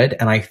for good.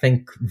 And I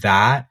think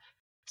that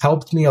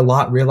helped me a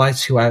lot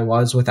realize who I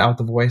was without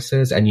the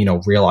voices and,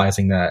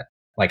 realizing that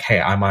like, hey,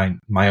 I'm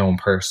my own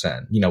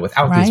person,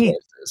 without these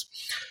voices.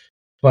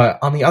 But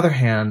on the other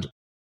hand,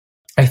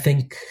 I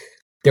think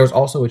there's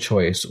also a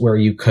choice where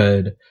you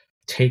could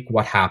take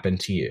what happened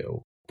to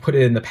you, put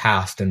it in the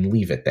past and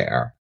leave it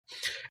there.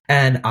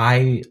 And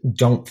I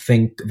don't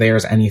think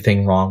there's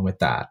anything wrong with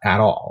that at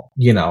all.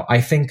 I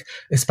think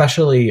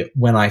especially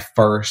when I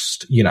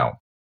first,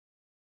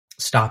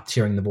 stopped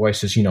hearing the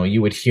voices,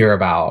 you would hear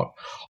about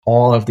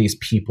all of these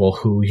people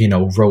who,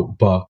 wrote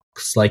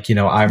books. Like,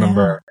 I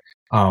remember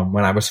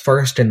when I was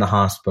first in the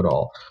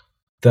hospital,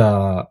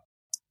 the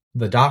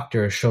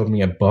doctor showed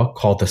me a book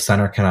called The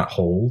Center Cannot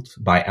Hold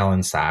by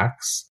Ellen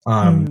Sachs.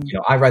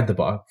 I read the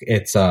book.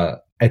 It's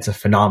a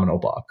phenomenal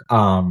book.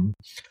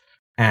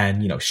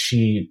 And,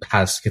 she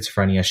has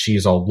schizophrenia.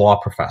 She's a law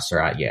professor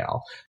at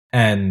Yale.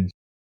 And,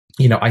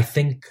 I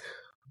think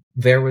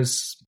there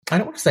was, I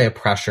don't want to say a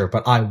pressure,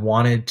 but I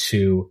wanted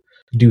to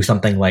do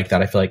something like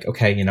that. I feel like,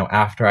 okay,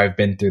 after I've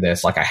been through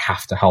this, like I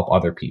have to help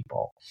other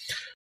people.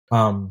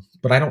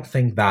 But I don't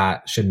think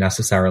that should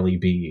necessarily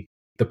be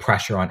the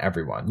pressure on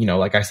everyone.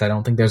 Like I said, I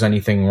don't think there's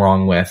anything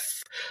wrong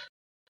with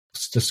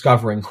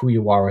discovering who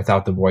you are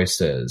without the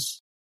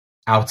voices,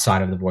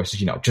 outside of the voices,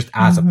 just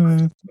as a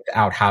person,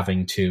 without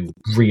having to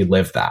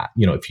relive that,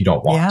 if you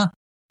don't want. Yeah,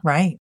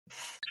 right.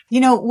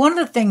 One of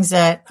the things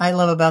that I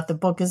love about the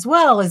book as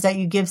well is that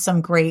you give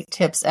some great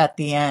tips at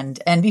the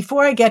end. And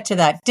before I get to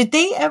that, did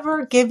they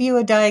ever give you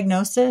a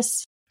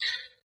diagnosis?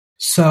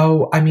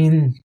 So, I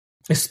mean,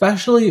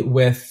 especially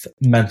with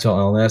mental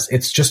illness,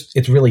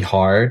 it's really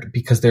hard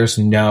because there's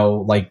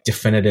no like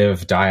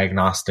definitive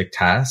diagnostic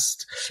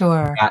test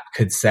that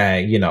could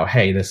say,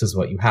 hey, this is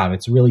what you have.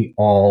 It's really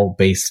all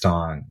based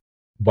on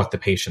what the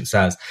patient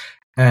says.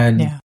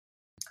 And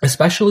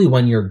especially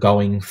when you're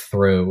going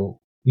through,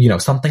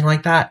 something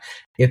like that,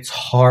 it's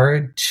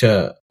hard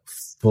to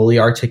fully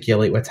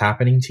articulate what's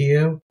happening to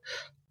you.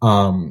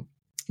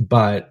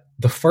 But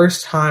the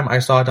first time I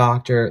saw a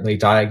doctor, they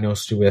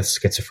diagnosed you with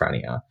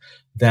schizophrenia.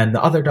 Then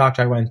the other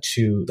doctor I went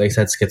to, they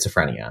said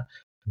schizophrenia.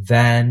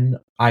 Then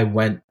I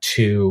went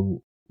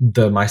to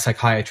my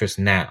psychiatrist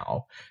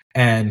now,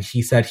 and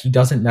he said he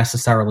doesn't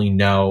necessarily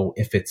know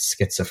if it's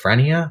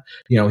schizophrenia.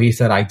 He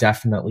said I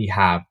definitely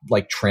have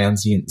like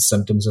transient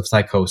symptoms of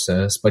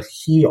psychosis, but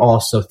he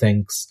also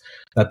thinks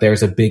that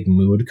there's a big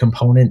mood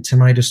component to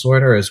my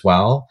disorder as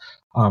well.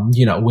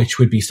 Which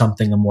would be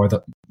something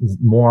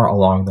more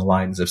along the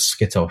lines of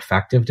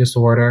schizoaffective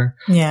disorder.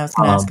 Yeah, I was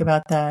going to ask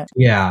about that.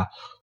 Yeah.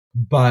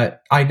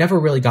 But I never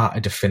really got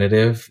a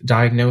definitive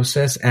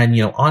diagnosis. And,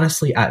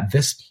 honestly, at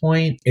this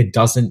point, it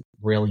doesn't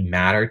really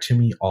matter to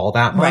me all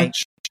that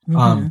much.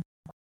 Mm-hmm.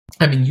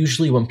 I mean,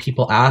 usually when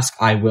people ask,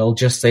 I will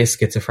just say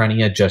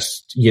schizophrenia,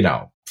 just,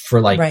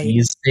 for like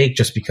ease sake,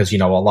 just because, a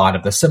lot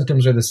of the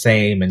symptoms are the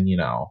same. And,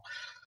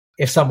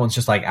 if someone's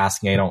just like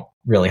asking, I don't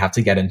really have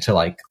to get into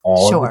like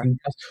all of the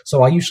details.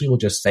 So I usually will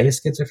just say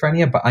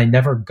schizophrenia, but I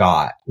never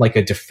got like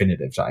a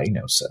definitive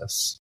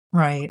diagnosis.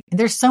 Right.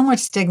 There's so much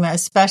stigma,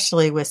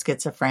 especially with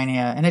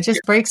schizophrenia, and it just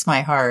breaks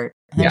my heart.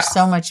 And there's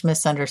so much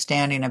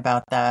misunderstanding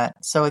about that.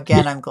 So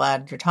again, I'm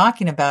glad you're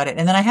talking about it.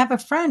 And then I have a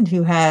friend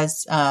who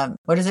has,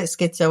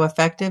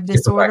 schizoaffective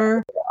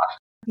disorder.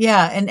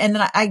 Yeah. And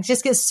then I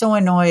just get so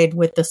annoyed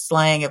with the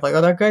slang of like,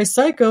 oh, that guy's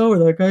psycho, or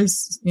that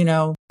guy's,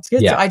 schizo.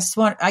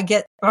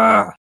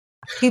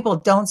 People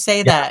don't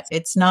say that.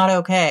 It's not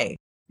okay.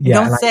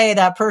 Don't say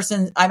that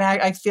person.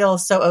 I feel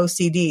so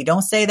OCD.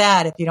 Don't say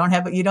that if you don't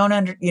have,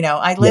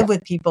 I live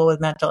with people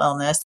with mental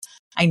illness.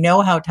 I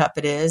know how tough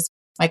it is.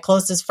 My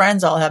closest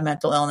friends all have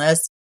mental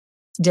illness,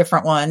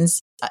 different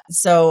ones.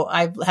 So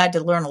I've had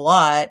to learn a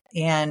lot,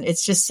 and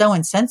it's just so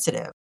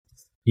insensitive.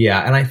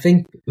 Yeah. And I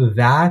think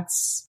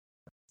that's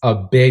a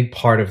big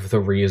part of the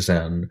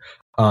reason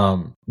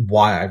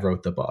why I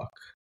wrote the book,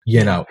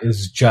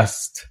 is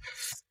just,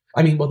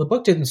 the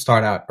book didn't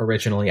start out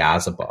originally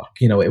as a book.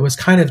 It was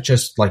kind of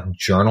just like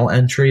journal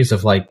entries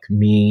of like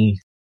me,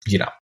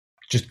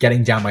 just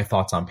getting down my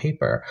thoughts on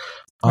paper.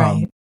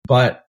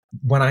 But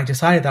when I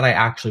decided that I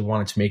actually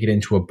wanted to make it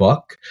into a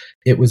book,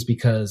 it was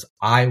because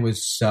I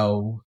was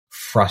so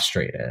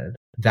frustrated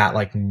that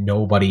like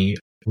nobody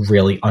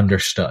really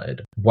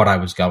understood what I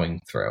was going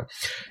through.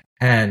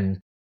 And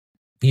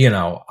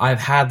I've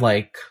had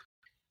like,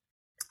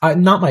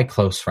 not my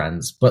close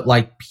friends, but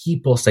like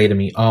people say to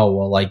me, oh,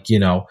 well, like,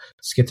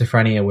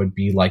 schizophrenia would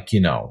be like,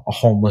 a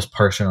homeless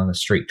person on the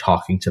street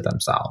talking to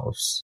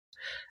themselves.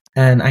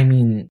 And I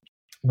mean,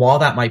 while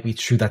that might be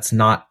true, that's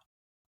not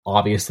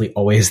obviously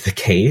always the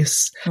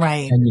case.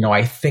 Right. And,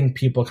 I think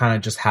people kind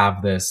of just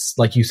have this,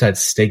 like you said,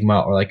 stigma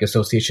or like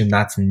association.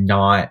 That's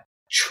not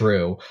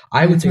true.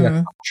 I would say that's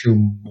not true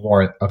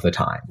more of the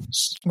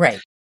times. Right.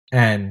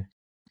 And,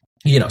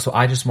 so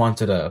I just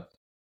wanted to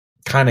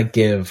kind of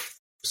give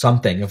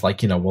something of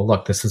like, well,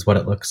 look, this is what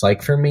it looks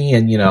like for me.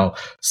 And,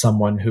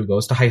 someone who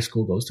goes to high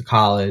school, goes to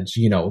college,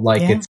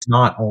 it's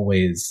not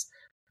always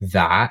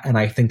that. And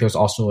I think there's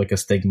also like a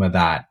stigma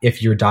that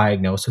if you're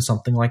diagnosed with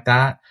something like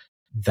that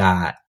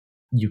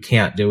you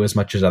can't do as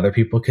much as other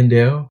people can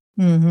do.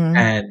 Mm-hmm.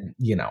 And,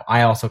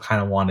 I also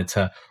kind of wanted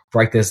to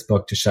write this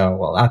book to show,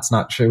 well, that's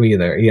not true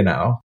either,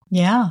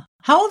 Yeah.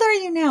 How old are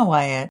you now,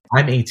 Wyatt?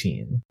 I'm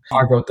 18.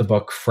 I wrote the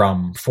book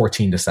from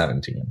 14 to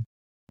 17.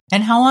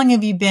 And how long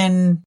have you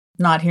been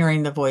not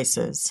hearing the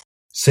voices?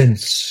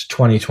 Since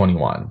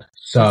 2021.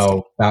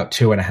 So about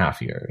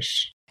 2.5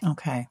 years.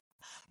 Okay.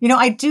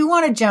 I do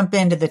want to jump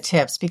into the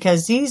tips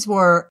because these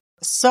were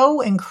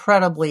so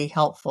incredibly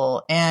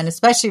helpful. And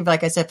especially,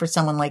 like I said, for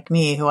someone like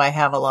me, who I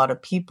have a lot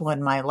of people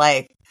in my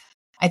life,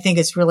 I think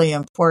it's really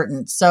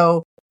important.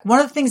 So one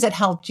of the things that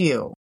helped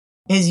you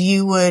is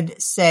you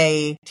would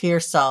say to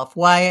yourself,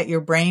 Wyatt,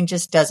 your brain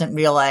just doesn't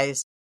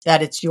realize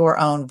that it's your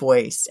own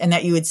voice, and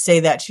that you would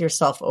say that to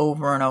yourself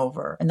over and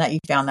over, and that you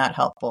found that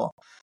helpful.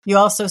 You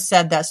also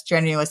said that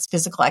strenuous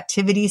physical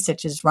activity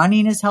such as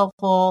running is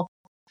helpful,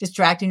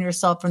 distracting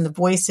yourself from the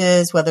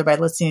voices, whether by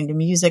listening to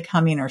music,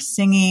 humming, or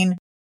singing.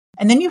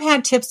 And then you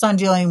had tips on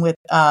dealing with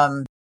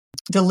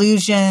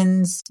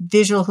delusions,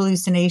 visual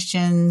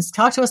hallucinations.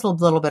 Talk to us a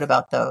little bit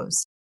about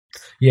those.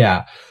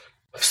 Yeah.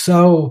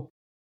 So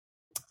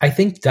I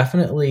think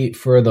definitely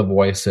for the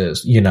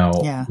voices,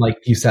 like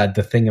you said,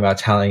 the thing about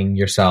telling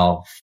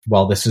yourself,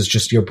 well, this is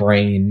just your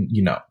brain,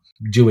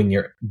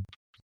 doing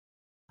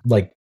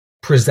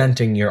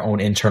presenting your own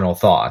internal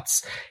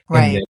thoughts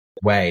in this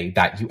way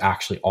that you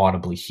actually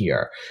audibly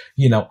hear.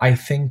 I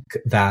think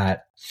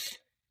that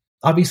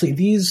obviously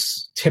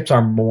these tips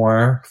are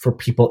more for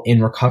people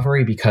in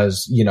recovery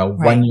because,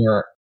 when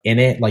you're in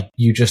it, like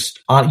you just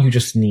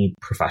need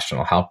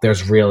professional help.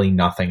 There's really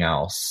nothing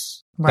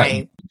else that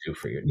you can do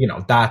for you.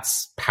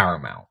 That's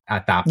paramount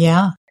at that point.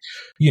 Yeah.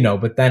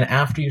 But then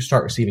after you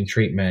start receiving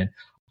treatment,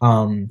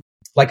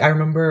 like I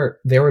remember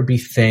there would be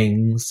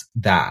things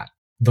that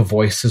the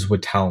voices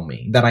would tell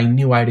me that I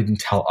knew I didn't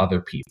tell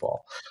other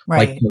people.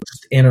 Like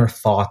just inner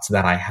thoughts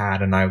that I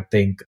had. And I would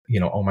think,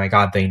 oh my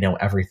God, they know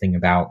everything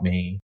about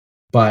me.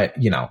 But,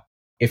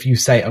 if you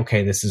say,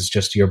 okay, this is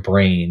just your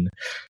brain,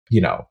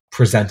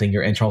 presenting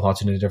your internal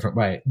thoughts in a different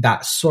way,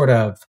 that sort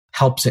of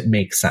helps it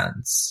make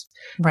sense.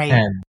 Right.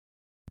 And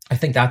I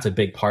think that's a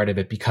big part of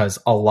it because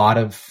a lot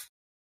of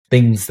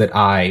things that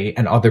I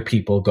and other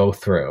people go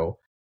through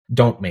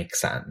don't make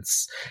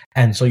sense.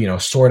 And so,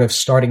 sort of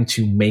starting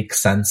to make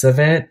sense of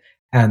it.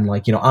 And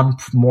like, I'm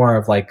more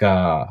of like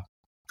a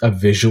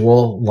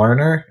visual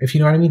learner, if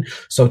you know what I mean.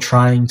 So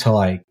trying to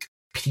like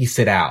piece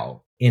it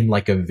out in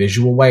like a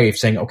visual way of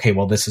saying, okay,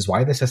 well, this is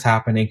why this is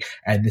happening.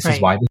 And this is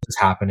why this is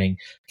happening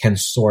can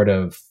sort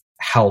of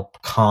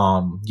help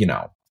calm,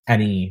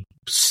 any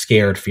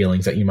scared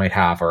feelings that you might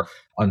have or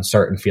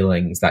uncertain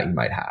feelings that you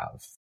might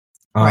have.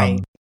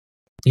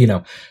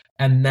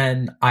 And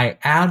then I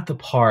add the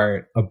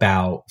part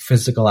about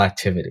physical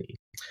activity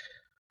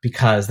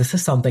because this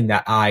is something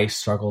that I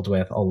struggled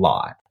with a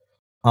lot.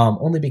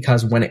 Only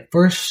because when it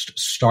first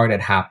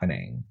started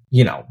happening,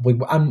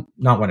 I'm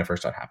not when it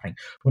first started happening,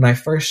 when I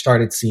first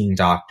started seeing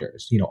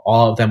doctors,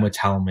 all of them would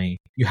tell me,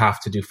 you have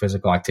to do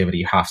physical activity,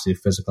 you have to do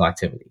physical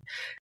activity.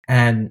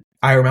 And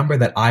I remember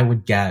that I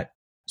would get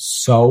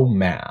so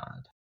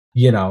mad,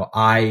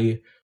 I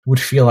would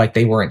feel like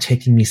they weren't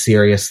taking me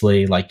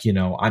seriously. Like,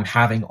 I'm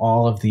having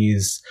all of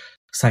these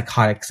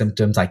psychotic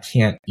symptoms. I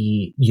can't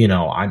eat,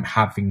 I'm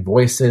having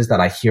voices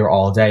that I hear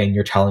all day and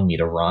you're telling me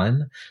to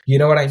run. You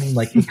know what I mean?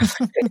 Like,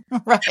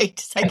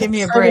 right. Like, give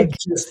me a break.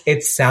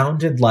 It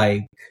sounded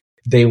like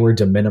they were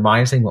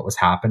deminimizing what was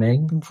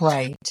happening.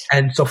 Right.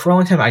 And so for a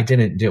long time, I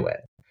didn't do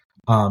it.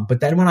 But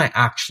then when I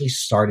actually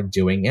started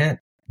doing it,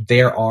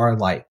 there are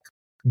like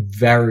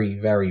very,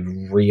 very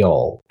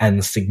real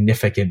and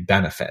significant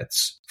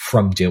benefits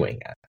from doing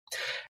it.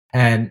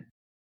 And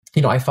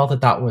I felt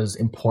that was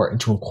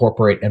important to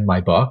incorporate in my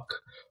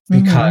book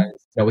because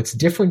it's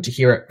different to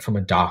hear it from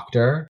a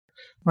doctor,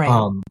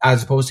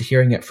 as opposed to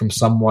hearing it from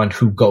someone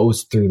who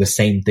goes through the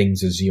same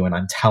things as you. And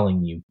I'm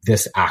telling you,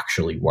 this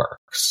actually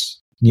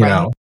works,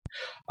 know?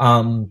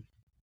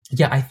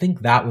 I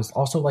think that was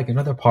also like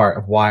another part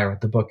of why I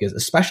wrote the book is,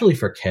 especially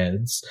for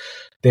kids,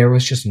 there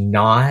was just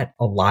not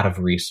a lot of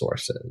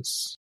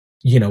resources,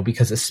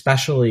 because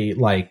especially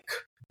like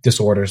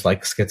disorders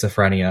like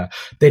schizophrenia,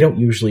 they don't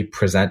usually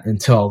present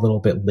until a little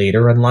bit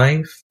later in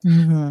life.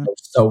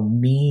 So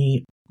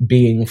me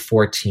being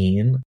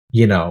 14,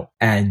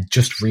 and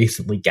just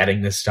recently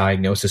getting this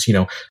diagnosis,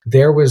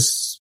 there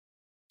was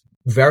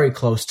very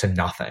close to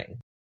nothing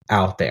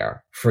out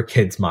there for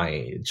kids my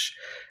age.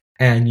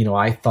 And,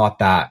 I thought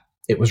that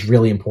it was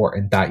really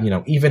important that,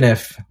 even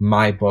if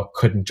my book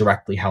couldn't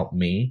directly help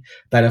me,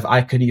 that if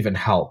I could even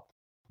help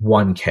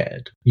one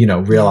kid,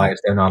 realize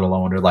they're not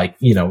alone, or like,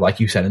 like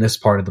you said in this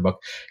part of the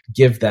book,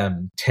 give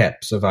them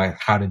tips of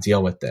how to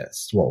deal with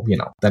this. Well,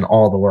 then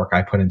all the work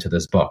I put into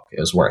this book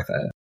is worth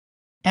it.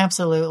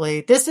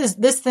 Absolutely.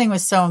 This thing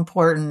was so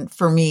important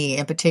for me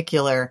in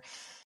particular.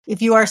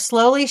 If you are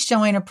slowly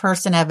showing a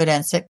person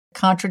evidence that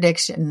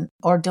contradiction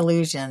or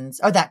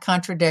delusions, or that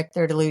contradict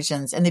their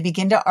delusions, and they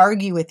begin to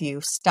argue with you,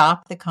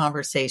 stop the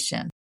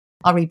conversation.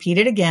 I'll repeat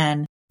it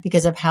again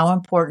because of how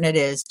important it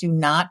is. Do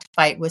not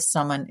fight with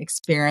someone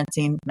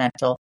experiencing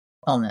mental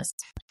illness.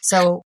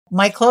 So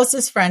my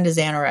closest friend is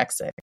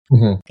anorexic,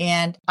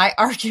 and I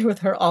argue with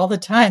her all the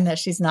time that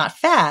she's not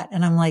fat.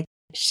 And I'm like,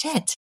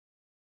 shit,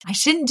 I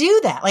shouldn't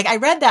do that. Like, I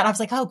read that and I was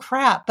like, oh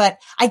crap, but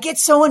I get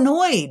so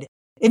annoyed.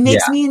 It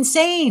makes me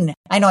insane.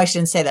 I know I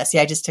shouldn't say that. See,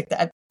 I just took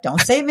that. Don't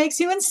say it makes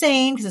you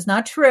insane because it's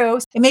not true.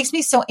 It makes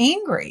me so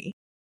angry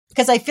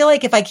because I feel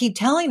like if I keep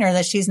telling her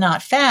that she's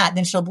not fat,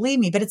 then she'll believe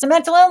me. But it's a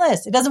mental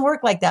illness. It doesn't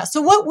work like that.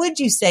 So what would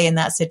you say in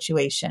that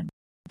situation?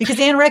 Because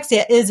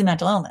anorexia is a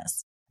mental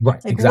illness.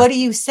 Right. Like, what do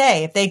you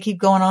say if they keep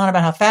going on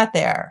about how fat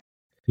they are?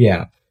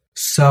 Yeah.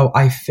 So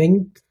I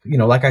think,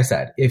 like I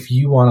said, if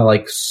you want to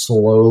like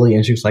slowly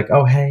introduce like,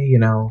 oh, hey,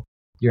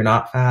 you're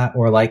not fat,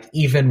 or like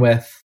even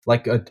with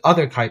like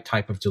other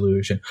type of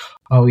delusion,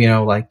 oh,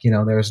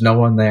 there's no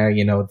one there,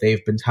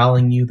 they've been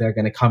telling you they're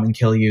going to come and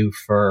kill you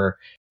for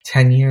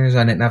 10 years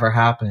and it never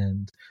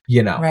happened,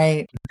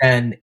 Right.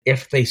 And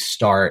if they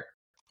start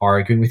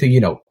arguing with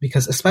you,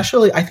 because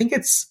especially I think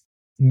it's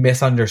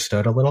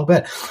misunderstood a little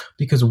bit,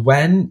 because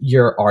when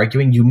you're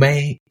arguing, you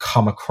may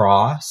come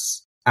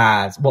across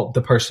as, well,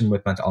 the person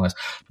with mental illness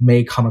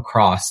may come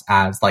across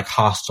as like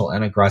hostile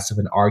and aggressive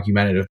and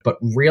argumentative, but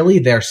really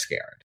they're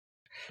scared.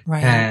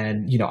 Right.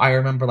 And, I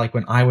remember like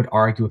when I would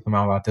argue with my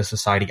mom about this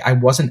society, I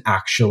wasn't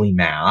actually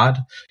mad.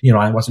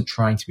 I wasn't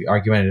trying to be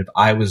argumentative.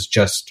 I was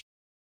just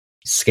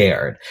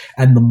scared.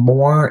 And the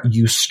more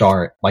you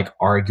start like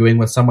arguing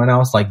with someone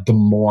else, like the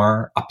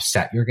more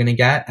upset you're going to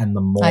get, and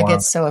the more I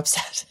get so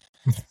upset.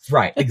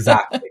 Right,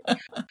 exactly.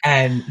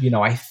 And,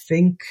 I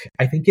think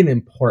an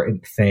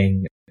important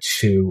thing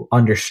to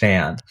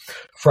understand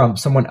from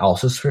someone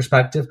else's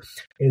perspective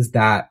is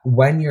that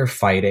when you're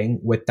fighting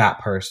with that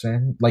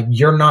person, like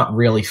you're not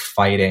really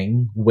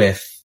fighting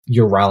with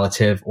your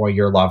relative or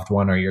your loved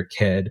one or your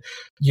kid,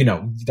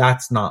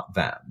 that's not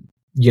them,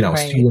 Right.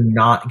 So you're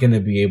not going to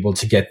be able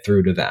to get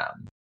through to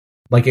them.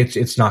 Like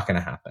it's not going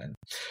to happen.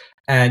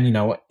 And,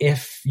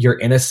 if you're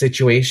in a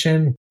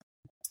situation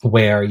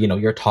where,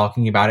 you're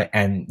talking about it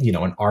and,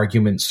 an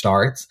argument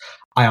starts,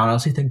 I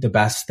honestly think the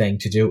best thing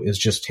to do is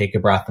just take a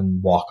breath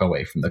and walk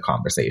away from the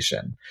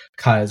conversation.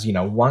 Cause,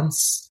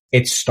 once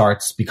it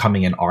starts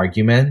becoming an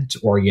argument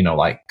or,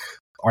 like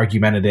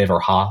argumentative or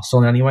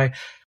hostile in any way,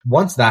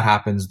 once that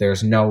happens,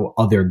 there's no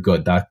other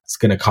good that's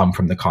going to come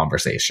from the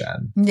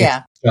conversation.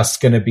 Yeah. It's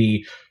just going to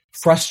be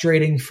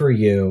frustrating for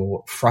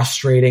you,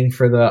 frustrating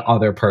for the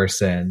other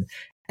person.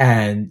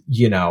 And,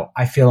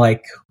 I feel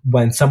like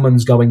when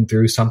someone's going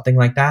through something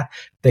like that,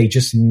 they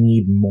just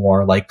need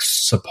more like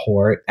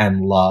support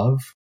and love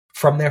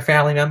from their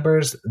family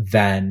members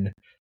than,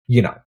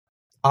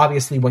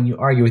 obviously when you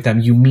argue with them,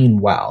 you mean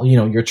well,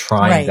 you're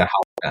trying to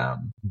help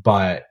them,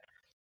 but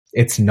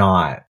it's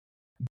not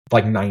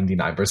like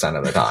 99%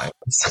 of the time.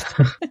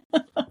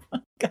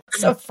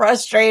 So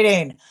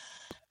frustrating.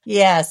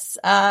 Yes.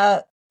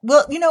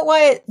 Well,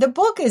 Wyatt, the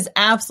book is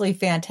absolutely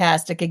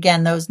fantastic.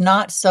 Again, those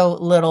not so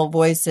little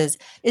voices.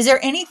 Is there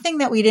anything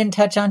that we didn't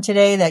touch on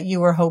today that you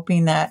were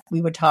hoping that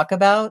we would talk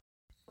about?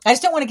 I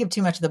just don't want to give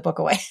too much of the book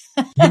away.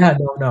 Yeah,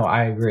 no,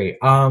 I agree.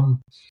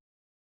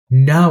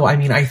 No, I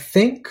mean, I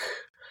think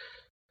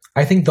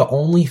the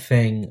only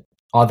thing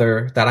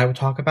other that I would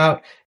talk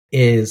about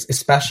is,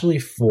 especially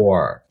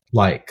for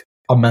like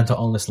a mental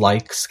illness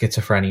like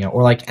schizophrenia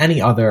or like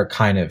any other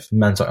kind of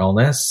mental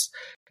illness,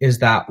 is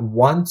that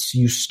once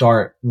you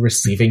start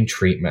receiving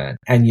treatment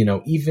and,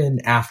 even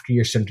after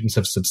your symptoms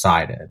have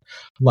subsided,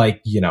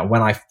 like,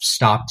 when I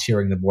stopped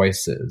hearing the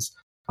voices,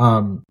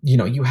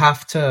 you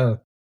have to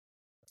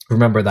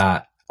remember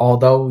that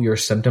although your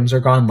symptoms are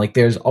gone, like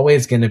there's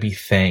always going to be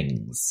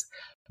things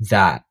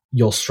that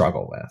you'll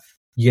struggle with.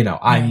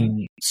 I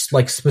mean,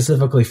 like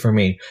specifically for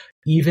me,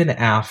 even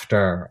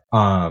after,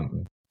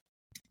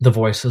 the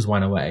voices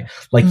went away,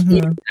 like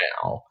even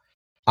now,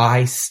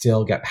 I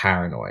still get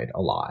paranoid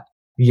a lot.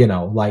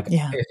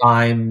 If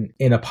I'm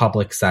in a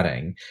public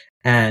setting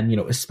and,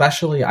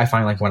 especially I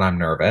find like when I'm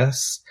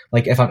nervous,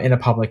 like if I'm in a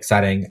public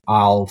setting,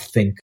 I'll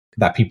think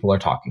that people are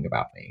talking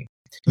about me.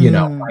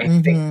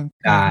 I think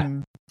that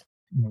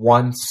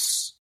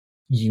once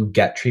you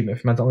get treatment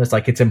for mental illness,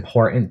 like it's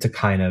important to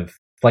kind of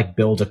like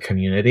build a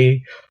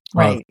community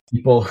of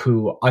people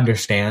who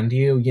understand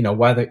you,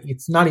 whether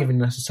it's not even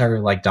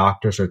necessarily like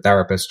doctors or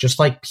therapists, just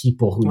like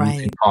people who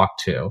you can talk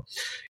to,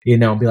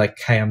 and be like,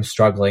 hey, I'm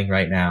struggling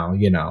right now,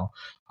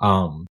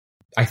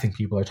 I think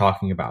people are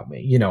talking about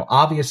me.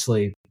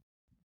 Obviously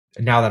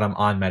now that I'm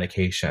on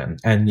medication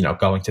and,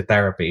 going to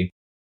therapy,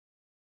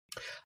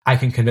 I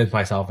can convince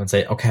myself and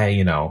say,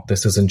 okay,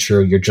 this isn't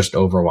true. You're just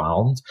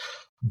overwhelmed.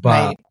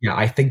 But yeah,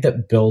 I think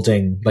that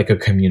building like a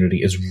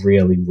community is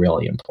really,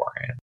 really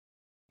important.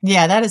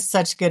 Yeah, that is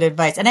such good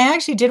advice. And I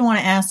actually did want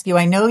to ask you,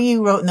 I know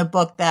you wrote in the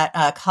book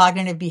that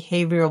cognitive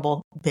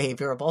behavioral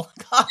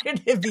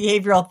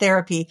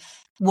therapy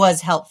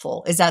was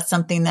helpful. Is that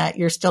something that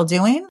you're still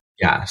doing?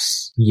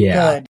 Yes.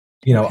 Yeah.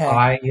 Good.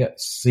 I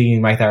see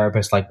my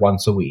therapist like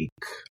once a week.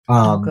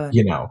 Good.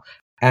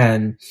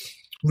 And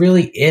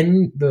really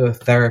in the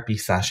therapy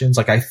sessions,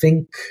 like I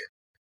think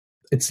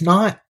it's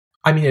not,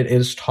 I mean, it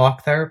is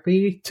talk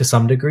therapy to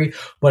some degree,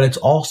 but it's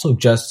also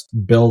just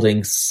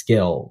building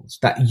skills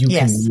that you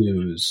can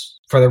use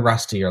for the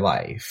rest of your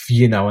life,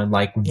 and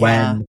like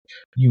when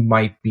you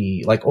might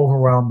be like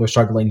overwhelmed or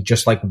struggling,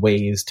 just like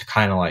ways to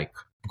kind of like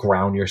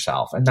ground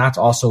yourself. And that's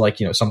also like,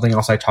 something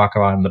else I talk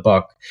about in the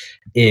book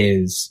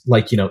is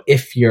like,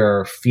 if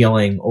you're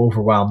feeling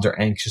overwhelmed or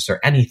anxious or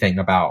anything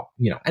about,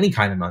 any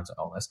kind of mental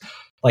illness,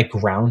 like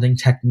grounding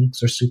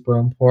techniques are super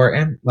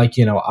important. Like,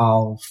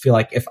 I'll feel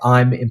like if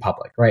I'm in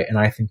public, right, and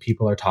I think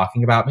people are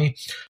talking about me,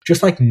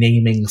 just like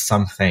naming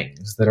some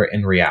things that are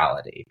in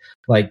reality.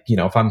 Like,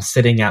 if I'm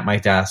sitting at my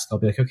desk, I'll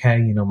be like, okay,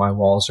 my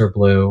walls are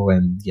blue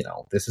and,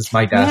 this is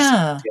my desk.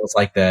 Yeah. It feels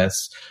like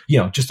this,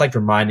 just like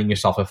reminding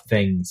yourself of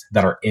things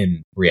that are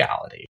in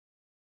reality.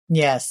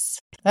 Yes,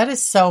 that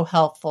is so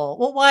helpful.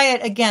 Well,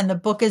 Wyatt, again, the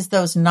book is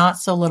Those Not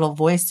So Little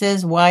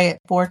Voices, Wyatt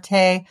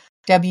Forte,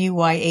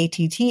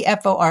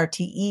 WYATT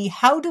FORTE.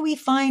 How do we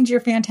find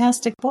your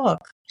fantastic book?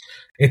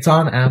 It's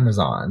on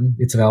Amazon.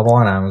 It's available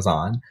on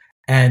Amazon.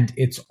 And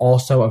it's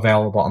also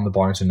available on the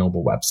Barnes &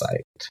 Noble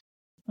website.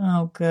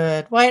 Oh,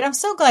 good. Wyatt, I'm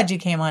so glad you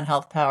came on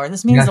Health Power.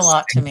 This means a Yes,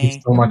 lot to thank you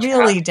me. so It much for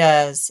having really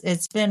does.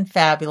 It's been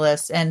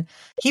fabulous. And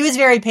he was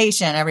very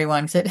patient,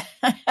 everyone, because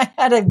I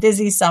had a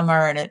busy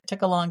summer and it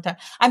took a long time.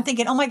 I'm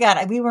thinking, oh my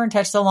God, we were in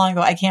touch so long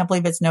ago. I can't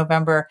believe it's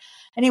November.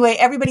 Anyway,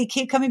 everybody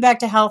keep coming back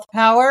to Health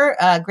Power.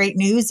 Great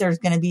news. There's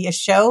going to be a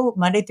show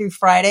Monday through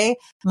Friday,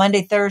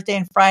 Monday, Thursday,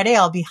 and Friday.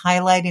 I'll be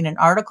highlighting an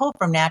article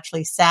from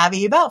Naturally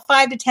Savvy, about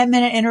 5 to 10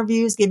 minute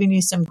interviews, giving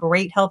you some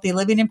great healthy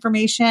living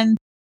information.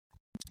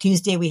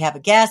 Tuesday, we have a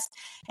guest.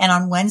 And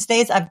on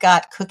Wednesdays, I've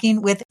got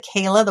Cooking with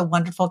Kayla, the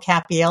wonderful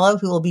Capiello,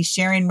 who will be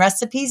sharing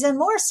recipes and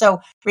more. So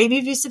rate,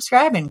 review,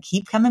 subscribe, and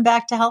keep coming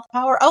back to Health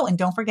Power. Oh, and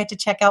don't forget to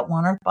check out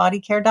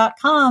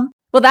oneearthbodycare.com.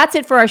 Well, that's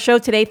it for our show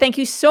today. Thank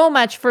you so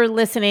much for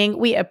listening.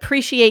 We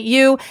appreciate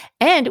you.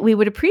 And we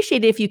would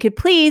appreciate it if you could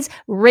please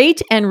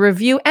rate and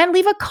review and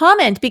leave a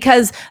comment,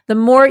 because the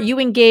more you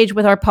engage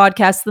with our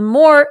podcast, the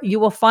more you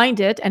will find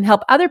it and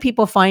help other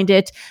people find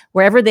it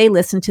wherever they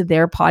listen to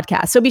their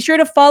podcast. So be sure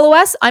to follow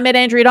us. I'm at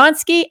Andrea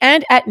Donsky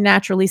and at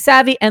Naturally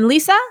Savvy. And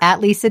Lisa?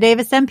 At Lisa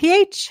Davis,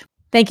 MPH.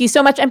 Thank you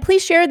so much. And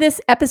please share this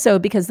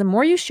episode, because the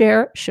more you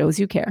share shows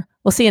you care.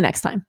 We'll see you next time.